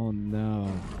 Oh,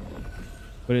 no.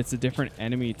 But it's a different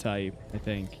enemy type, I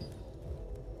think.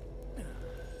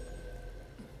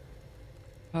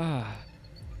 Ah.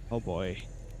 Oh, boy.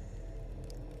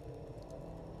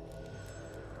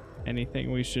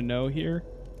 Anything we should know here?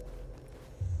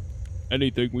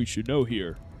 Anything we should know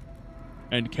here?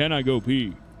 And can I go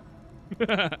pee?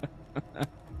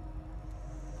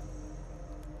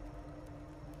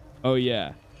 Oh,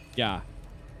 yeah. Yeah.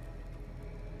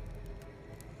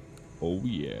 Oh,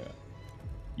 yeah.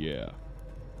 Yeah.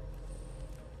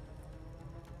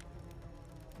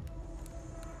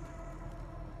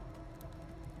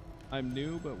 I'm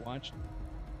new, but watch.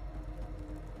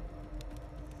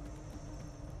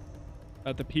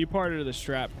 At the P part or the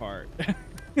strat part?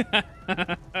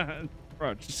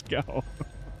 Bro, just go.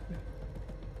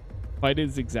 Fight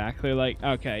is exactly like...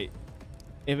 Okay.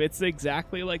 If it's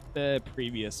exactly like the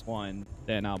previous one,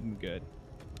 then I'm good.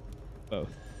 Both.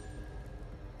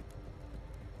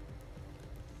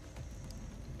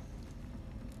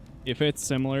 If it's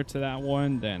similar to that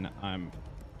one, then I'm...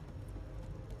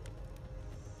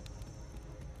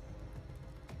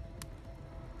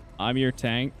 I'm your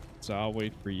tank, so I'll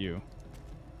wait for you.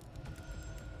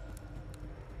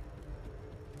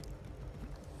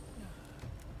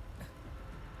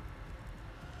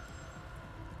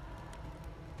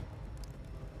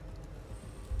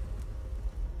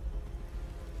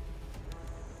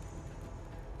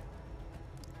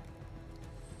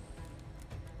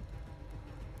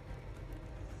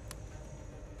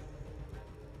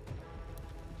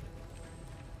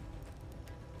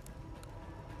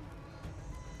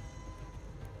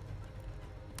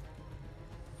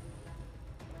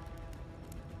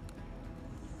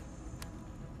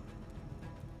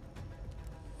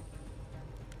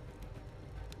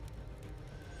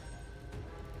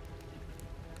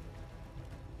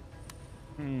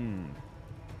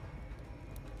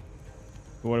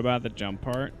 What about the jump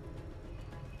part?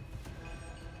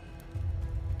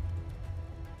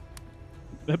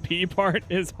 The P part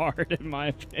is hard in my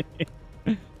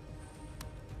opinion.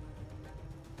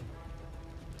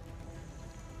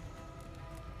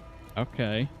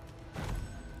 Okay.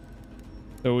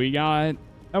 So we got...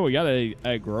 Oh, we got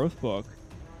a growth book.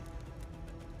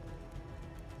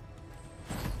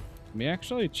 Let me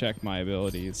actually check my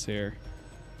abilities here.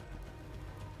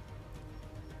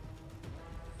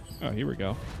 Oh, here we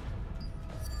go.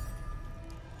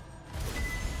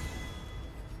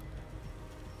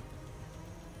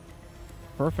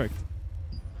 Perfect.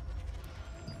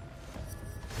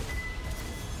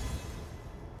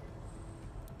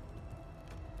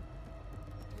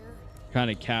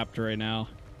 Kind of capped right now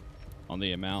on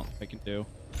the amount I can do.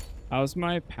 How's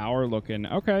my power looking?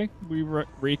 Okay, we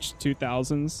reached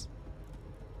 2000s.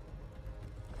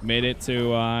 Made it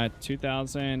to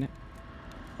 2000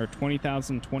 or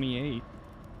 20,028.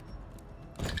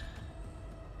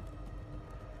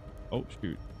 Oh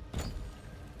shoot.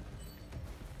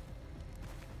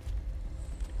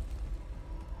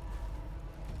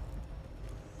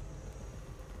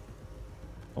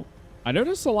 Oh, I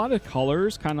noticed a lot of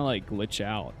colors kind of like glitch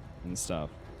out and stuff.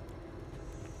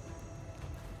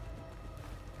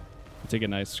 I'll take a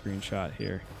nice screenshot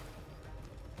here.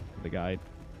 The guy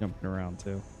jumping around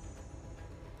too.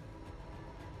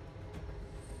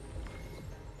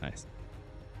 Nice.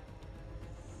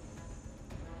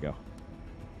 Go.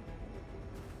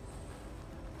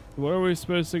 What are we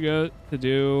supposed to go to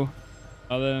do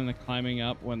other than the climbing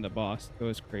up when the boss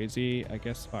goes crazy? I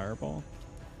guess fireball.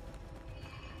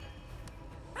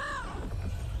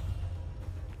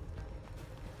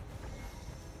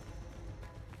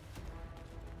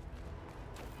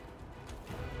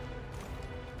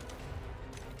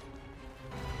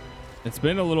 It's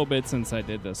been a little bit since I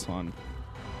did this one.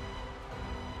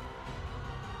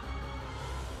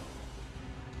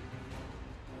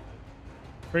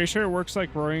 Pretty sure it works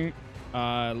like roaring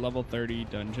level 30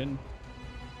 dungeon.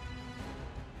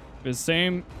 If it's the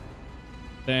same,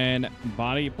 then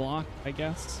body block, I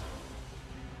guess.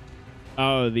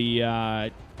 Oh, the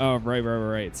oh,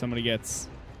 right. Somebody gets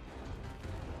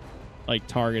like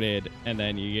targeted, and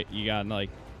then you got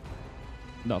like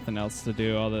nothing else to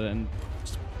do other than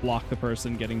just block the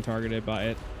person getting targeted by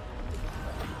it.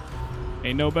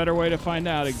 Ain't no better way to find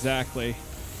out. Exactly.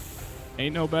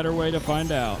 Ain't no better way to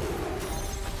find out.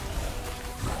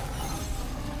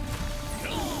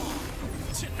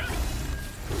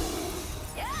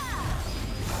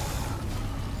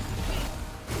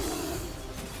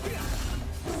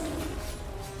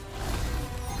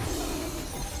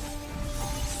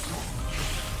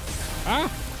 Ah!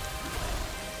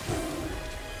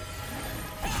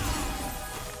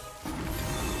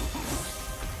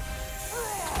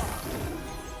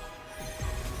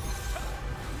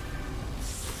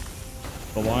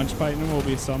 The launch titan will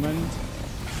be summoned.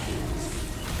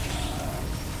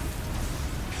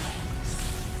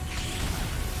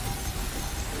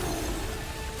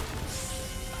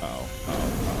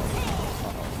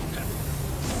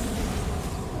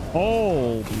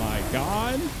 Oh my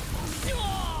god.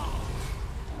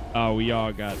 Oh, we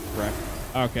all got wrecked.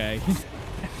 Okay.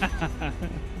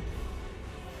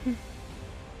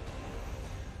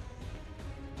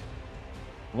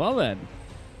 Well then.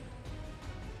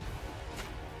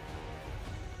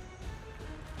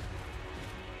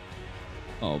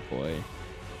 Oh boy.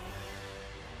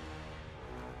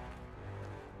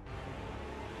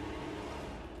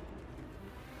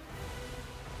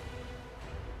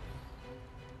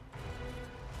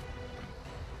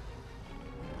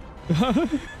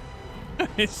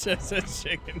 It's just a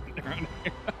chicken around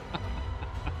here.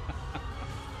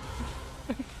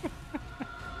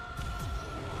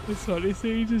 It's funny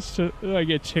seeing just like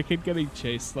a chicken getting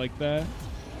chased like that.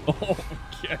 Oh,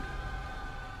 okay.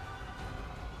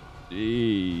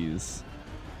 Jeez.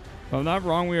 If I'm not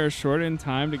wrong, we are short in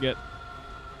time to get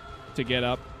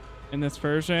up in this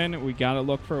version. We gotta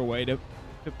look for a way to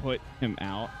put him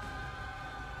out.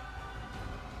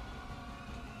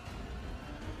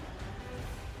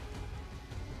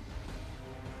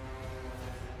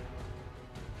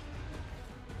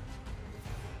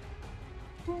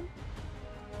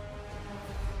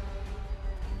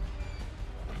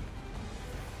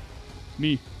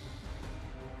 Me.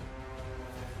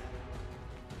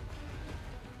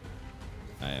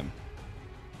 I am.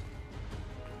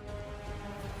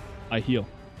 I heal.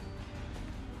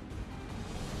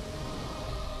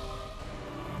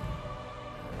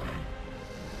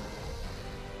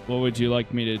 What would you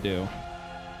like me to do?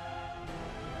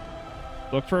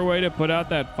 Look for a way to put out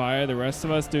that fire. The rest of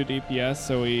us do DPS,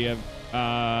 so we have,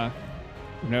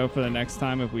 know for the next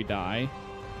time if we die.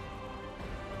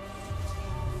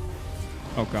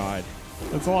 Oh god,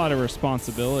 that's a lot of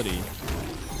responsibility.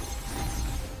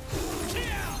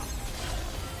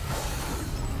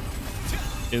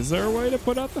 Is there a way to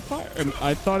put out the fire?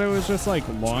 I thought it was just like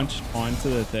launched onto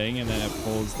the thing and then it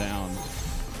pulls down.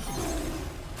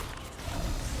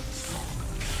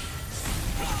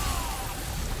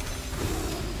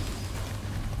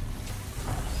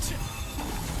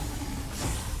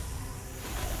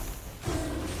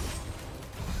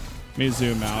 me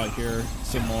zoom out here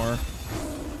some more.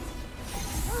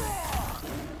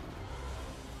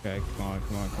 Okay, come on,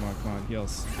 come on, come on, come on,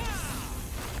 heals.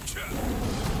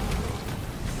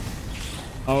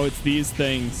 Oh, it's these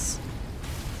things.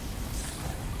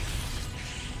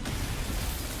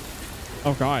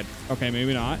 Oh god. Okay,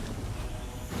 maybe not.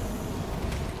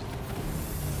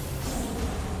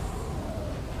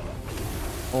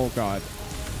 Oh god.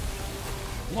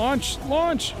 Launch!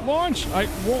 Launch! Launch! I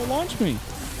won't launch me.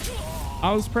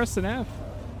 I was pressing F.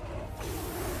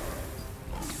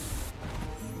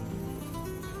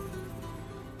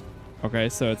 Okay,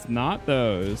 so it's not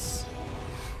those.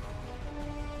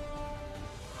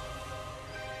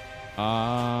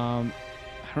 I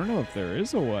don't know if there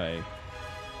is a way.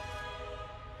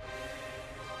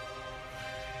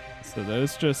 So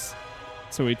those just...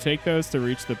 So we take those to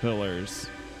reach the pillars.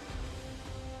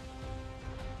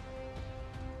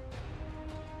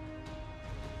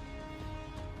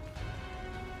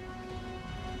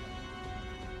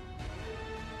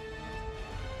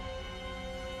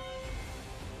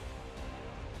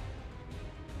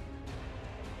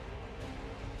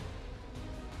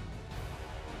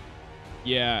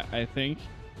 Yeah, I think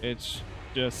it's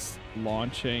just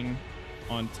launching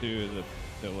onto the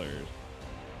pillars.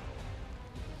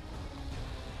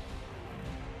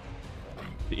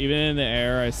 Even in the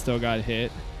air, I still got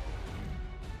hit.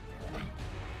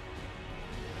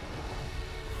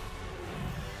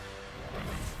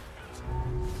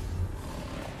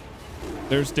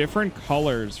 There's different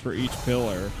colors for each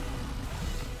pillar.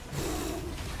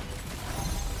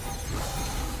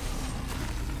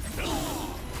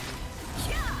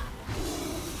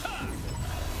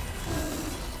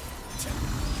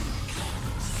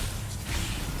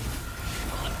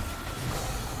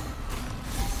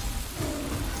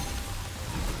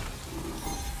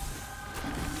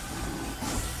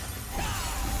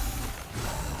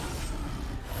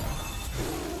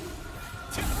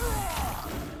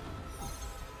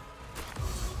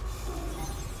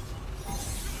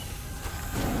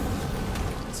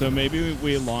 So maybe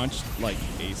we launched like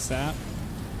ASAP.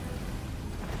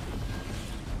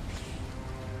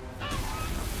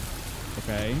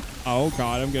 Okay. Oh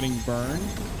god, I'm getting burned.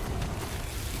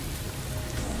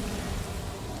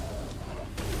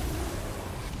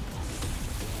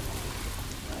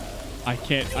 I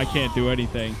can't do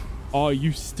anything. Oh,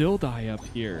 you still die up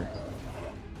here.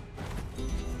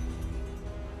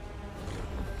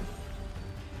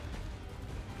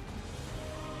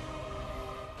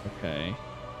 Okay.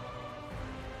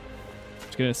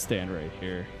 Just gonna stand right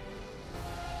here.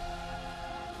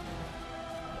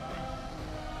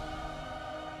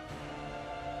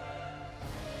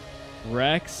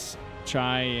 Rex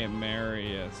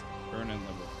Chimerius. Burn in the...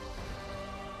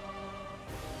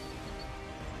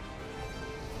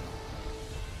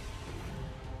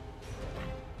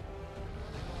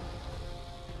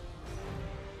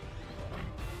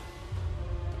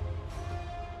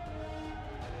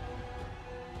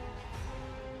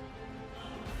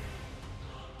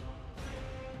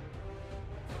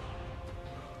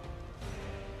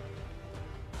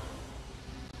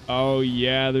 Oh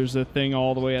yeah, there's a thing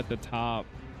all the way at the top.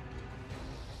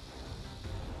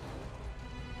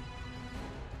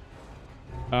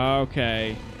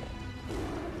 Okay.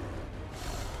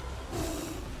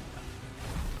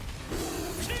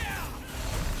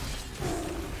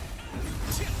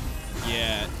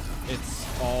 Yeah,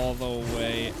 it's all the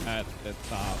way at the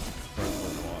top for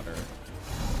the water.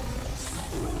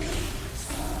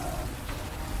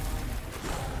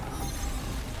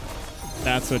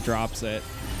 That's what drops it.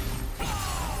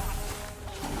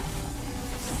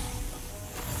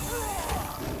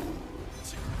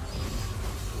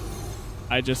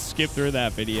 I just skipped through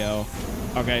that video.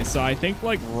 Okay, so I think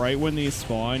like right when these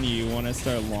spawn, you want to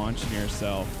start launching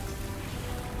yourself.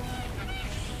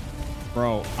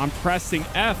 Bro, I'm pressing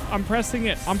F. I'm pressing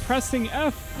it. I'm pressing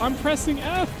F. I'm pressing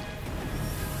F.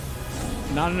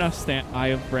 Not enough stamina. I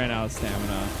have ran out of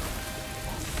stamina.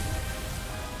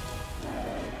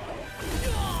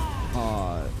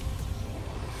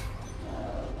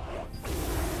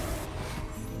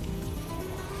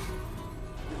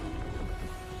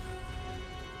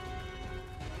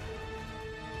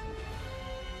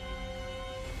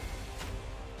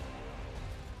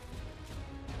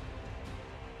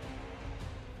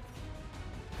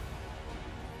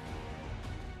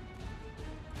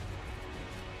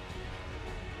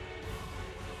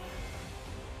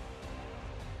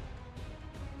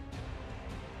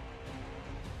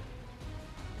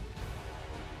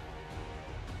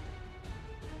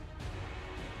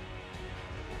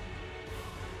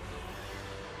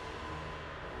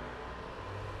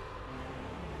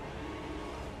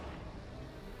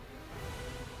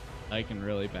 Liking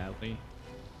really badly.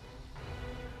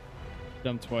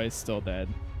 Jumped twice, still dead.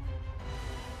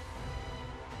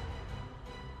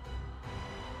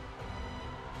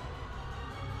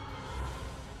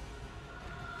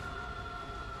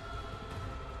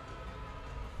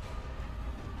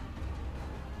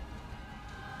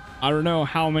 I don't know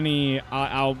how many.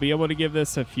 I'll be able to give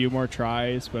this a few more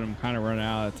tries, but I'm kind of running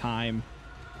out of time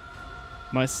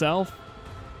myself.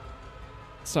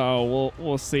 So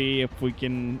we'll see if we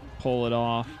can pull it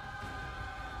off.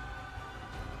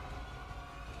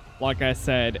 Like I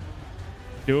said,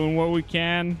 doing what we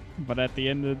can, but at the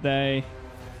end of the day,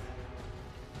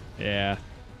 yeah.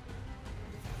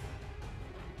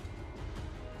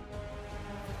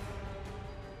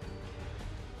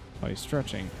 Oh, he's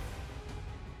stretching.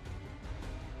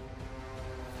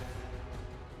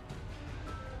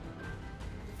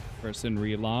 Person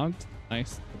relogged.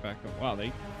 Nice. Go back up. Wow,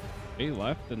 they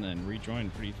left and then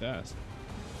rejoined pretty fast.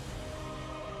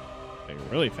 Like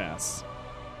really fast.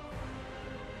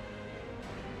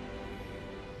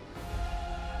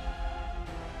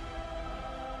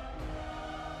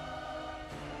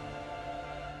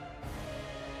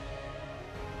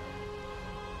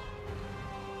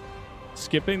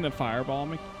 Skipping the fireball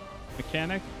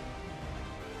mechanic.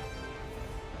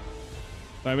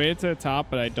 I made it to the top,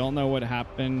 but I don't know what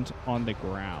happened on the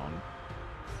ground.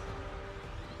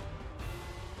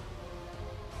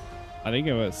 I think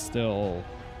it was still...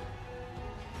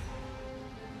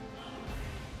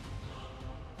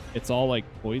 It's all like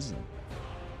poison.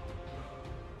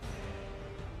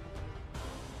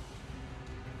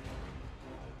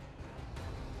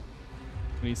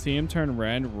 When you see him turn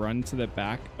red, run to the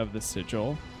back of the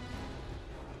sigil.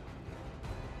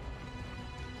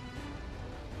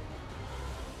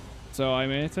 So I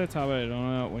made it to the top, but I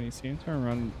don't know. When you see him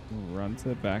turn, run to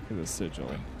the back of the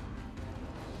sigil.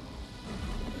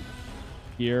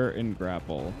 Here and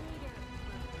grapple.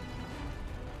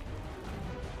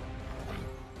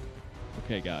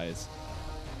 Okay, guys.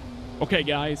 Okay,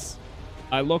 guys.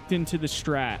 I looked into the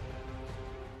strat.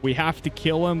 We have to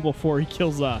kill him before he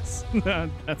kills us.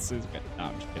 That's his... No,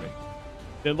 I'm just kidding.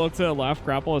 Then look to the left,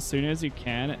 grapple as soon as you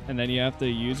can, and then you have to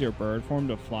use your bird form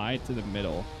to fly to the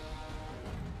middle.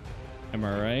 Am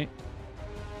I right?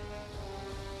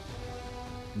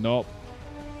 Nope.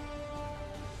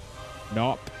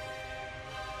 Nope.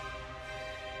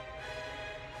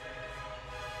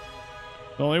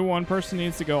 Only one person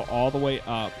needs to go all the way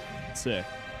up. Sick.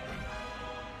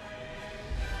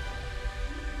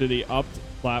 To the upped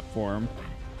platform.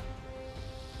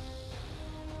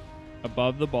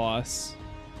 Above the boss.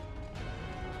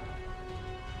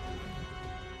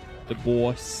 The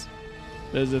boss.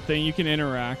 There's a thing you can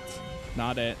interact.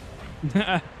 Not it.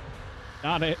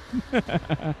 Not it.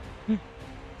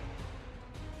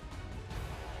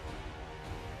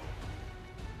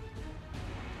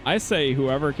 I say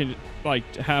whoever can,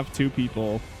 like, have two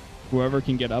people, whoever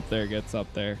can get up there gets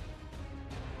up there.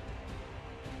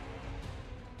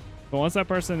 But once that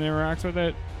person interacts with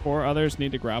it, 4 others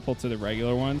need to grapple to the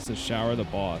regular ones to shower the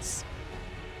boss.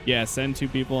 Yeah, send 2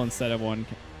 people instead of 1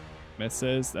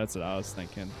 misses. That's what I was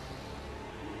thinking.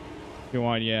 If you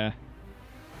want, yeah.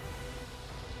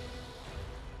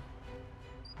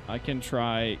 I can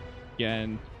try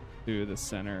again through the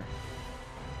center.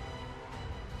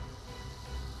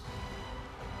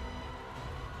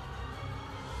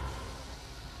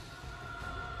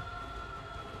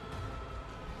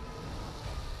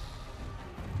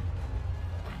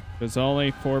 There's only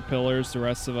 4 pillars. The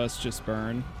rest of us just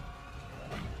burn.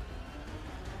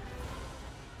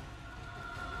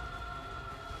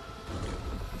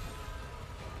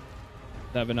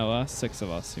 Seven of us? 6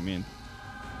 of us, you mean?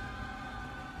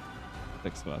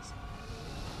 6 of us.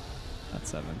 Not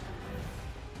 7.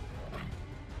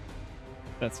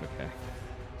 That's okay.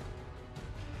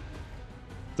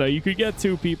 So you could get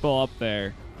 2 people up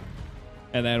there.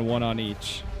 And then 1 on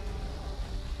each.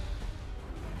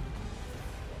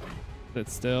 Sit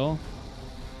still.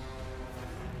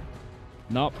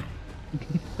 Nope.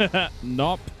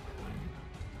 Nope.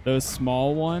 Those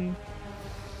small one.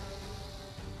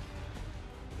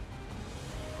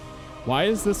 Why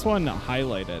is this one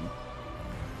highlighted?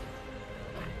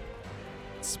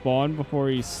 Spawn before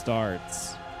he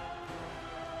starts.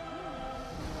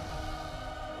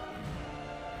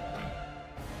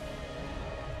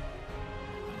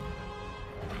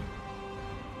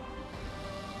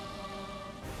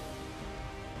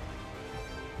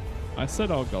 I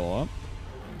said I'll go up.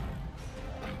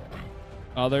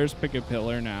 Others pick a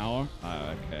pillar now.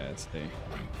 Okay, I see.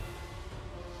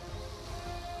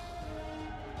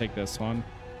 Take this one.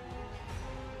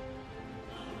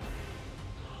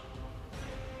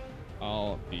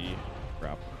 I'll be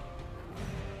grappled.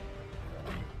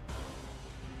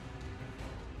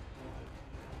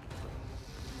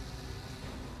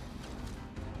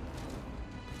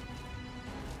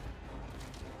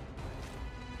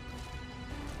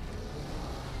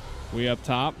 We up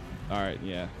top? All right,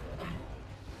 yeah.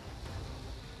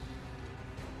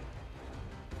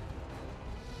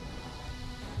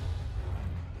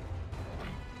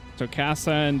 So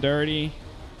Casa and Dirty.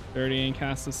 Dirty and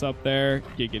Casas up there.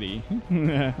 Giggity.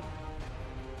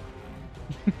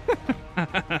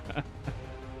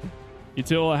 You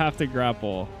two will have to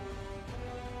grapple.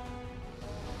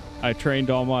 I trained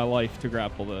all my life to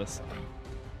grapple this.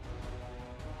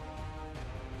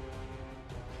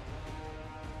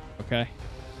 Okay.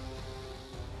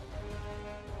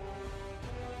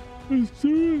 Let's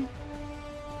do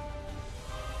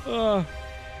it.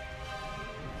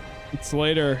 It's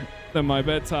later than my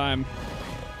bedtime,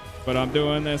 but I'm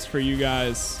doing this for you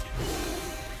guys.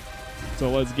 So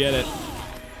let's get it.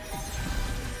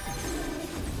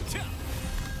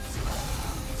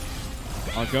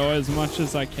 I'll go as much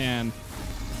as I can.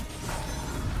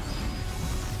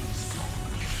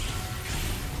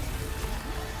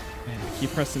 Man, I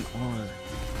keep pressing R.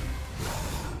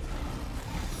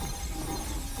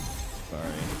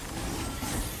 Sorry.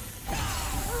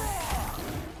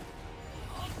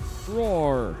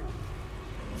 Roar.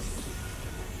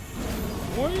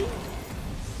 What?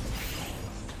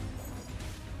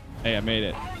 Hey, I made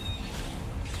it.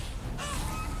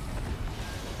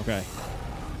 Okay.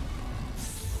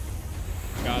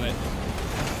 Got it.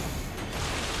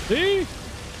 See?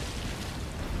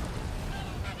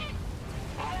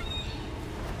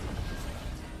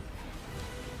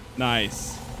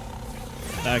 Nice.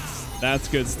 That's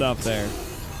good stuff there.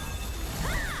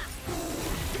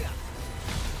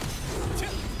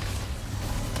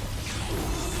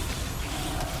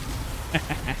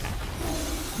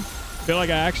 Feel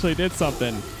like I actually did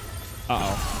something.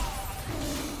 Uh-oh.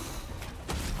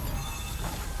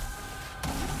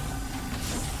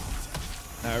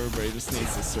 Now everybody just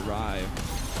needs to survive.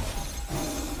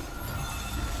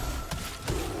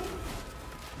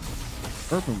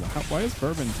 Bourbon, why is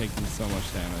Bourbon taking so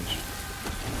much damage?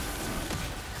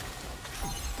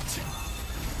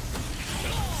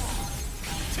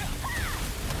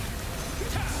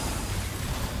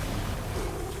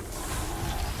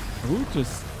 Ooh,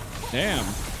 just... Damn.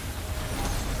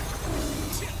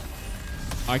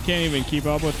 I can't even keep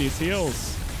up with these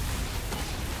heals.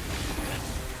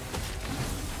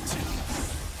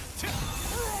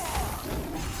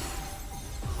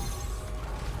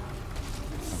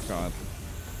 Oh, God.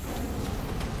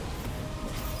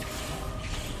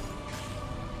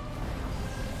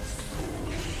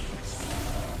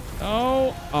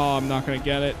 Oh, I'm not going to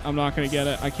get it. I'm not going to get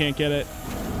it. I can't get it.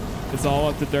 It's all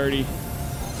up to Dirty.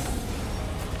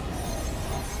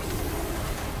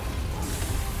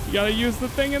 You gotta use the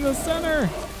thing in the center.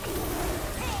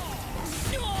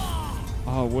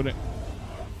 Oh, wouldn't...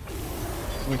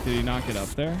 Wait, did he not get up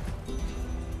there?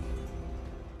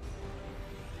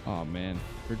 Oh, man.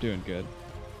 We're doing good.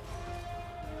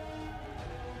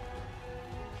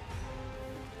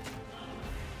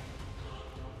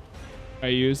 I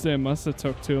used it. It must have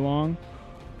took too long.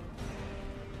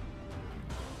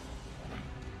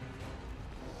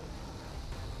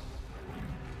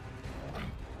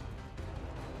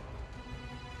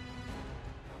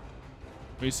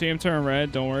 When you see him turn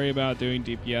red, don't worry about doing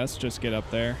DPS. Just get up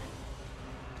there.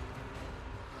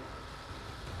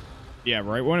 Yeah,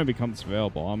 right when it becomes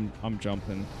available, I'm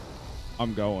jumping.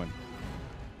 I'm going.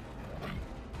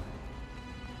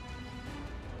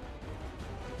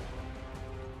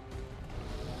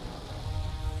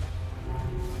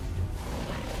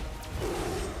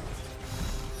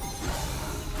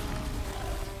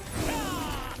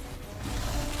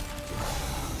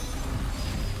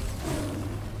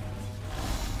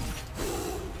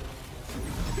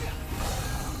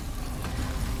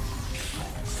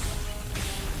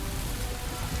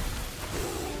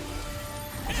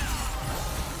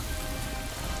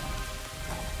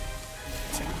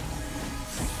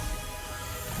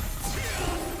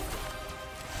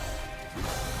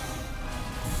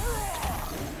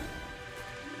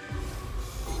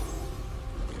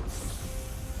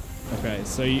 Okay,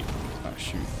 so you... Oh,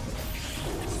 shoot.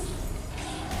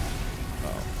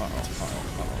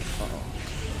 Uh-oh.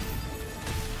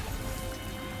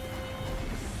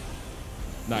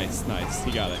 Nice, nice.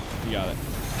 He got it. He got it.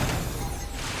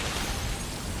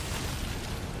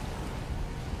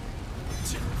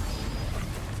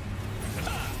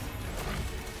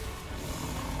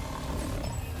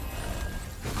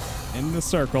 In the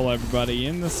circle, everybody.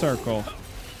 In the circle.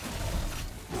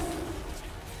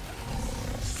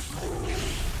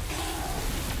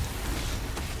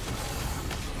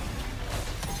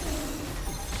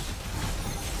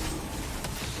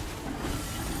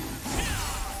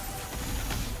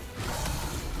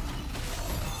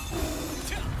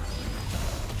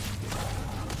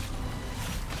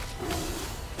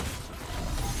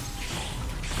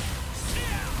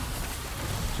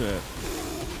 shit.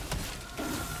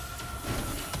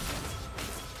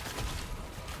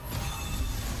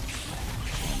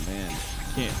 Oh man,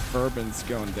 I can't. Bourbon's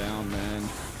going down, man.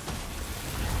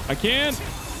 I can't.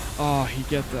 Oh, he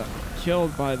gets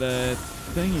killed by the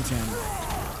thing again.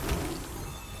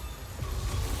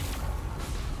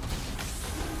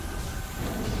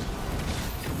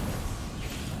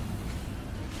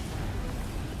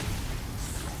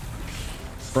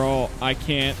 Bro, I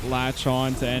can't latch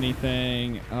on to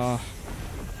anything. My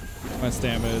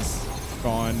stamina's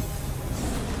gone.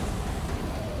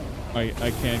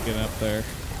 I can't get up there.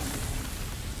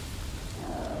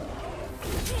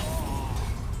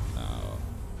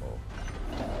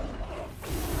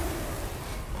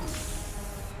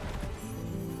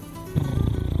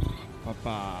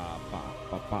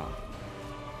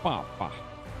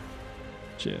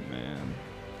 Shit, man.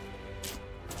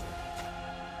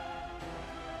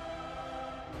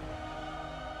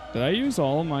 Did I use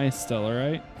all of my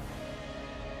Stellarite?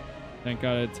 Thank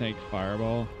God I take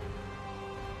Fireball.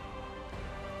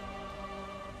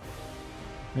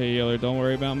 Hey, Yeller, don't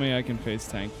worry about me. I can face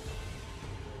tank.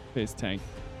 Face tank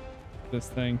this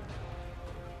thing.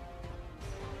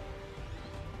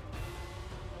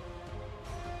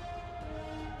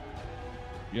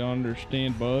 You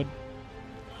understand, bud?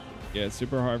 Yeah, it's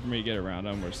super hard for me to get around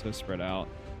them. We're so spread out.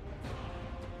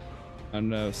 I don't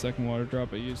know. Second water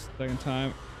drop I used the second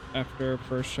time. After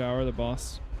first shower, the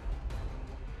boss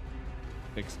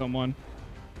picks someone.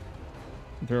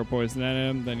 Throw poison at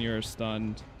him, then you're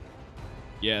stunned.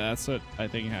 Yeah, that's what I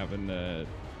think happened to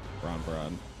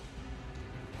Bron.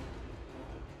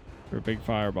 For a big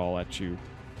fireball at you.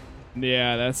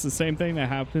 Yeah, that's the same thing that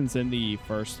happens in the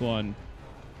first one.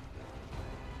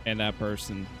 And that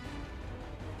person.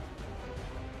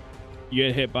 You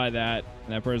get hit by that,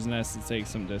 and that person has to take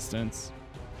some distance.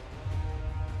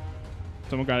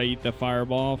 Someone gotta eat the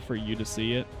fireball for you to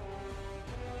see it.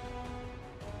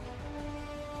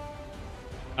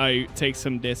 I take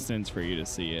some distance for you to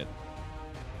see it.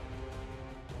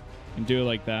 And do it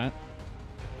like that.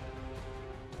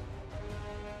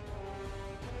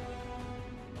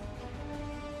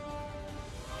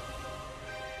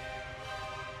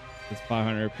 It's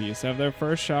 500 apiece. After their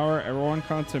first shower, everyone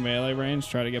come to melee range.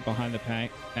 Try to get behind the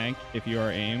tank if you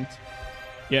are aimed.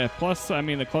 Yeah, plus, I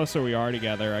mean, the closer we are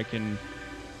together, I can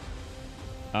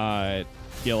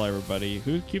heal everybody.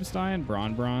 Who keeps dying?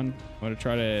 Bron. I'm going to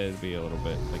try to be a little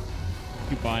bit, like,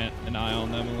 keep an eye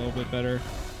on them a little bit better.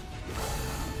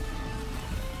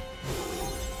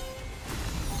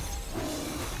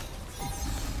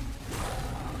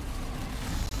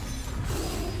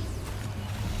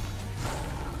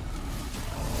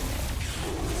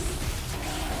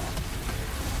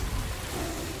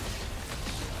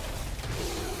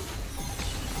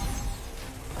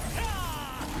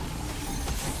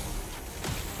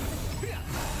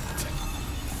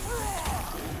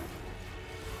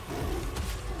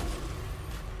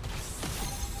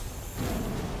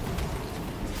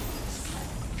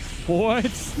 What?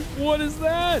 What is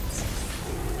that?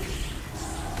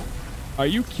 Are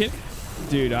you kidding?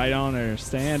 Dude, I don't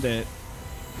understand it.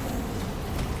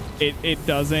 It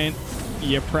doesn't.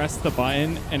 You press the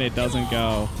button and it doesn't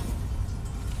go.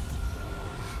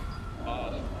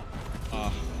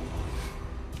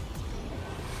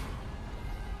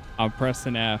 I'm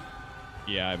pressing F.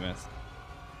 Yeah, I missed.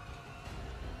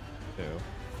 Two.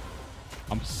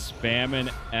 I'm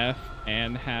spamming F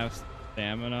and have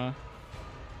stamina.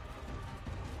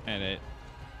 And it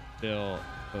still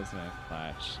doesn't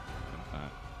flash.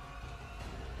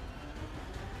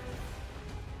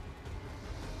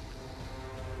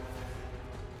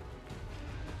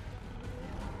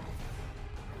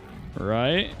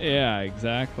 Right? Yeah,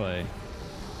 exactly.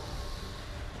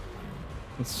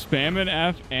 I'm spamming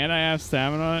F and I have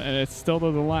stamina and it still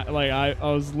doesn't like I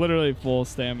was literally full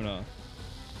stamina.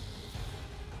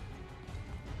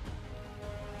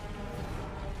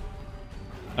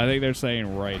 I think they're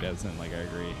saying right as in like I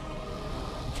agree.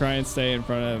 Try and stay in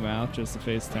front of the mouth just to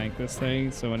face tank this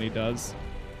thing. So when he does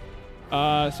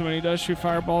shoot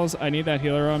fireballs, I need that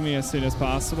healer on me as soon as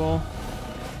possible.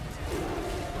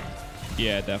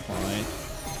 Yeah, definitely.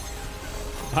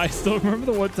 I still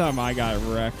remember the one time I got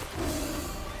wrecked.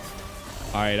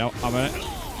 All right, I'm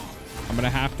gonna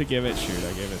have to give it. Shoot,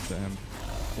 I gave it to him.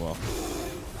 Well.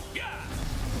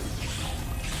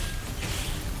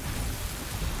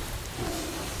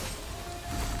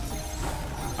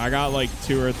 I got like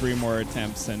 2 or 3 more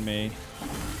attempts than me.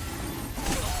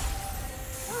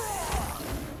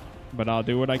 But I'll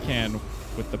do what I can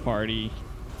with the party.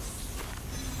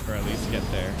 Or at least get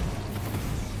there.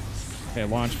 Okay,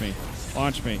 launch me.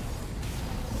 Launch me.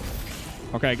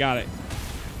 Okay, got it.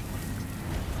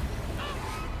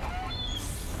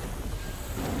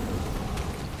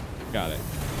 Got it.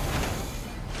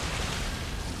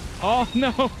 Oh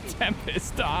no,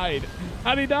 Tempest died.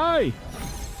 How'd he die?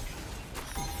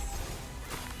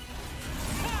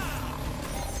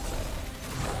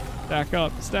 Stack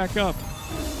up, stack up.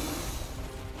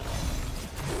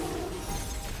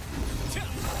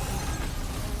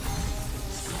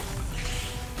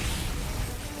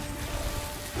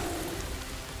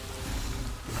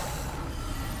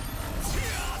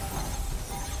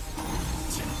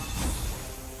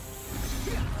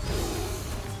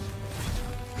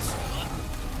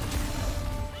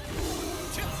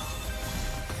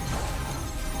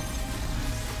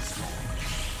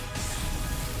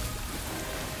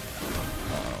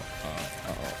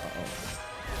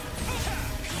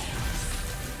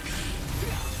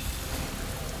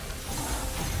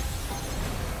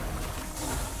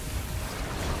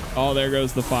 Oh, there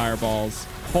goes the fireballs.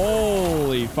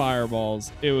 Holy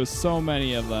fireballs. It was so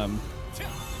many of them.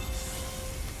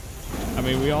 I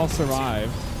mean, we all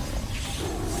survived.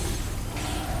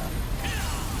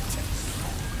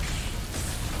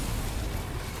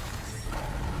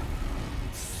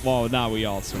 Well, not we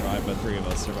all survived, but 3 of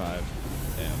us survived.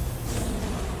 Damn.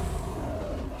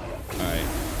 Alright.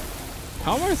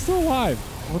 How am I still alive?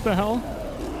 What the hell?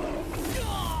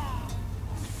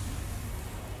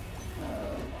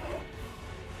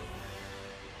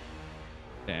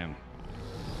 Damn.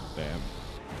 Damn.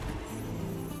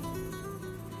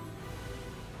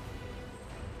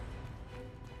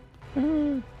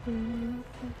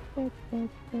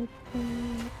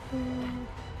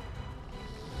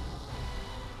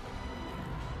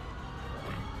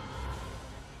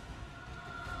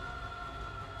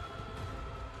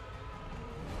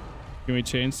 Can we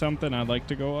change something? I'd like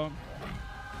to go up.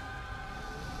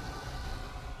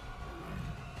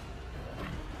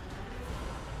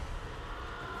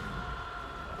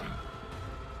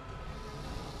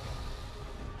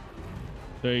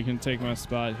 So you can take my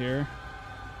spot here.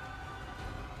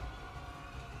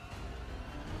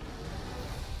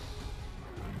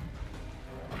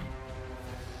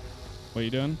 What are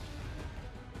you doing?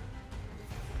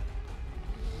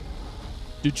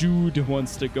 The Jude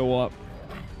wants to go up.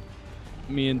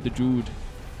 Me and the Jude.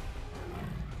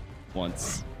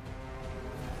 Once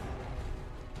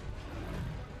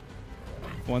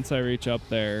I reach up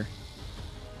there.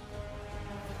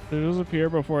 Sigils appear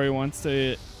before he wants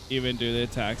to even do the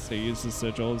attacks. They use the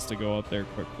sigils to go up there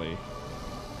quickly.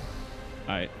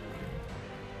 Alright.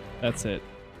 That's it.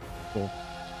 Cool.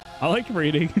 I like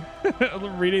reading.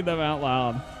 Reading them out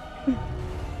loud.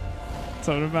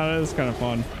 Something about it is kind of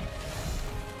fun.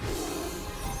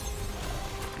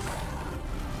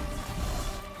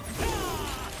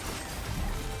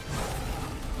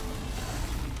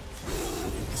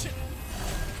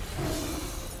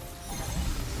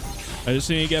 I just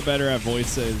need to get better at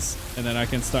voices, and then I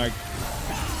can start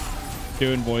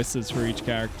doing voices for each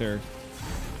character.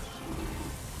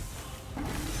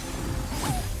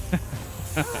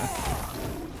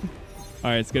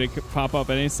 Alright, it's gonna pop up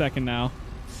any second now.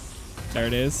 There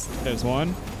it is. There's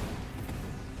one.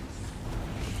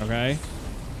 Okay.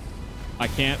 I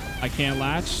can't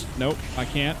latch. Nope, I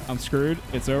can't. I'm screwed.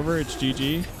 It's over. It's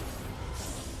GG.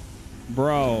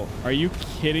 Bro, are you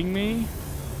kidding me?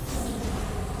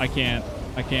 I can't.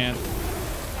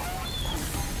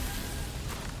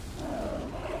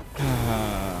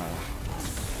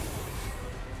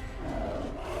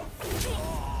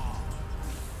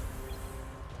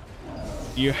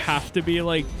 You have to be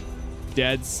like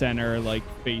dead center, like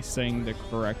facing the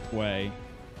correct way.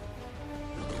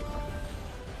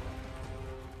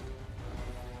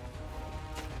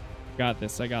 Got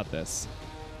this. I got this.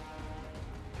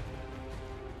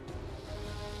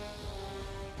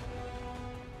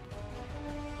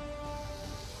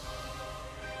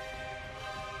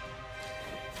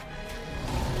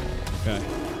 Okay,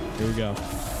 here we go.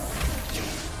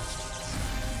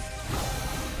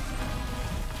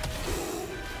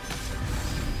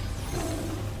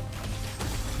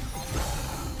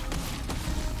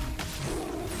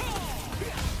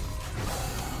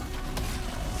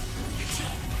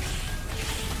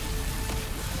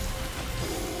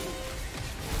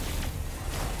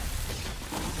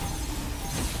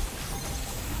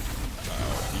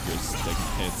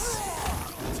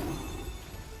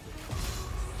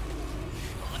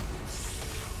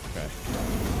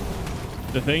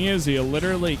 The thing is, you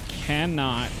literally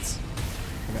cannot.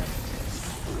 Okay.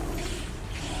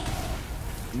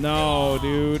 No,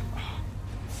 dude.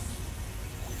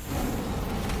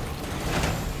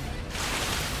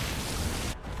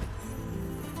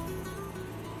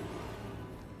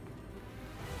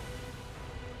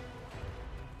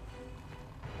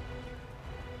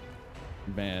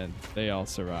 Man, they all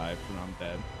survived when I'm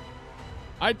dead.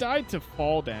 I died to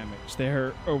fall damage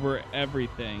there over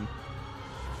everything.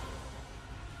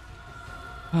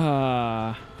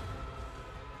 Nah,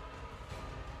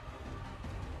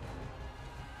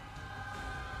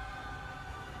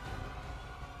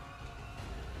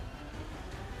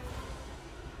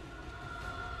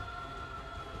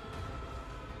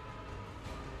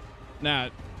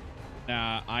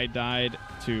 I died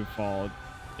to fall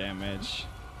damage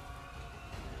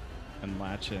and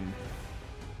latching.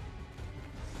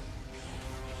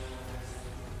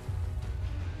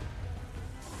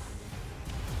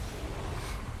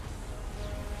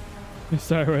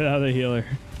 Sorry, without the healer.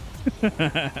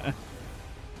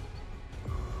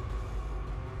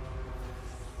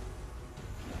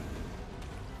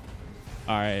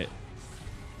 All right.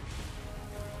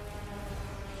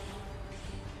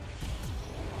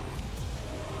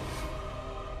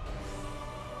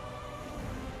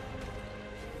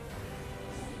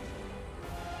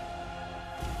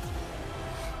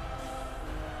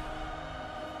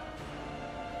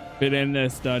 Been in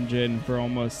this dungeon for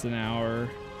almost an hour.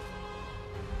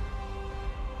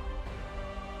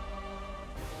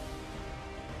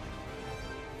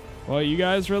 Well, you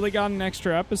guys really got an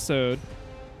extra episode.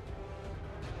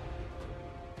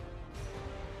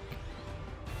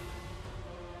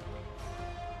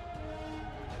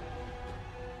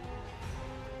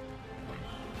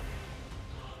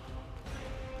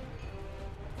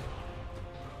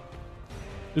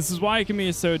 This is why it can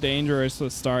be so dangerous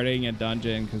with starting a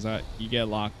dungeon, because you get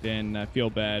locked in. I feel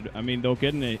bad. I mean, they'll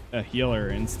get a healer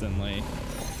instantly,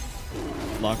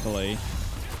 luckily.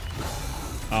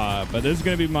 But this is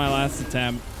going to be my last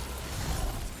attempt.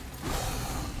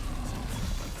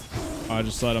 I'll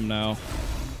just let them know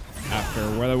after.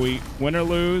 Whether we win or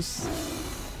lose,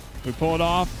 we pull it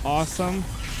off, awesome.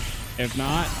 If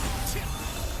not,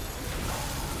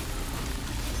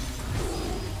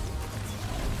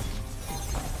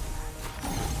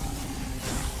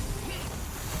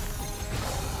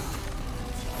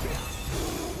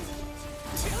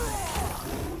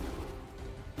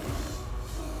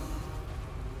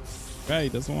 okay, he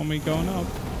doesn't want me going up.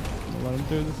 I'm gonna let him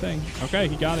do the thing. Okay,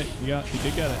 he got it. He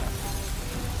did get it.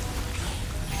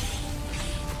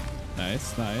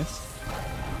 Nice, nice.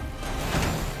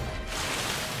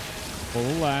 Pull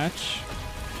the latch.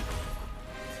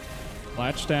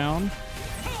 Latch down.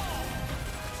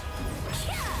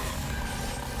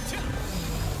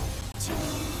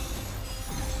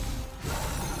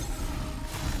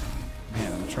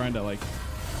 Man, I'm trying to like...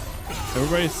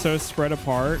 Everybody's so spread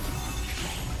apart.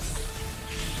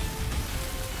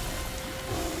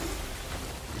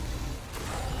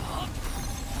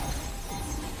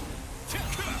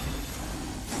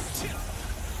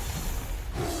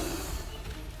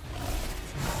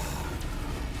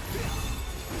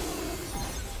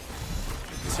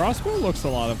 Crossbow looks a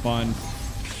lot of fun.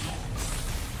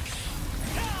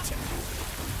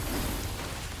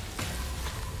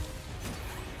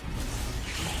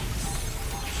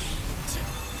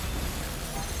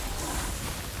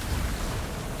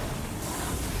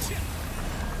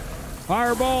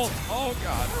 Firebolt! Oh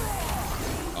god.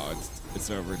 Oh, it's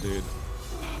over, dude.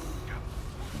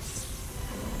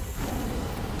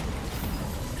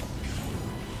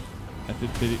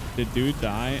 Did dude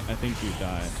die? I think dude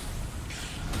died.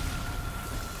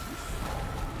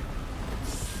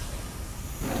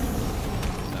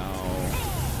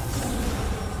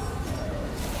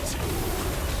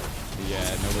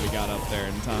 Nobody got up there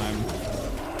in time.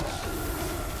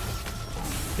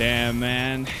 Damn,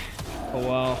 man. Oh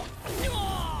well.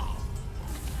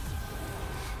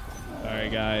 Sorry,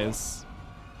 guys.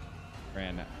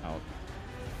 Ran out.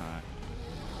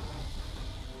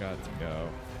 Got to go.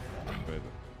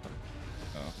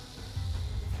 Oh.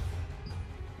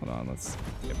 Hold on, let's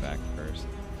get back first.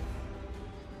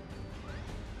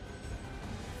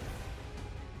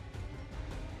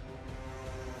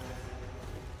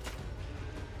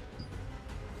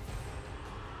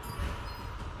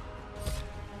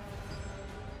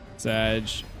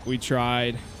 Edge, we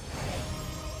tried.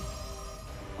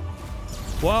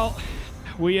 Well,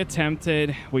 we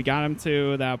attempted. We got him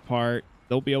to that part.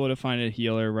 They'll be able to find a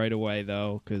healer right away,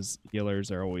 though, because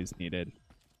healers are always needed.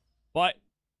 But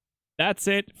that's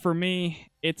it for me.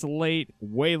 It's late,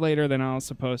 way later than I was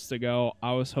supposed to go.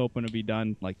 I was hoping to be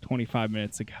done like 25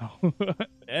 minutes ago.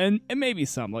 and maybe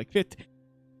some, like 50,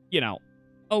 you know,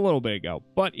 a little bit ago.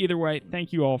 But either way,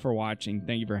 thank you all for watching.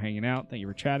 Thank you for hanging out. Thank you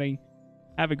for chatting.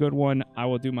 Have a good one. I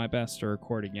will do my best to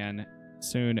record again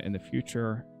soon in the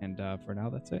future. And for now,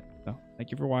 that's it. So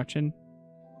thank you for watching.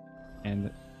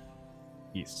 And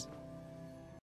peace.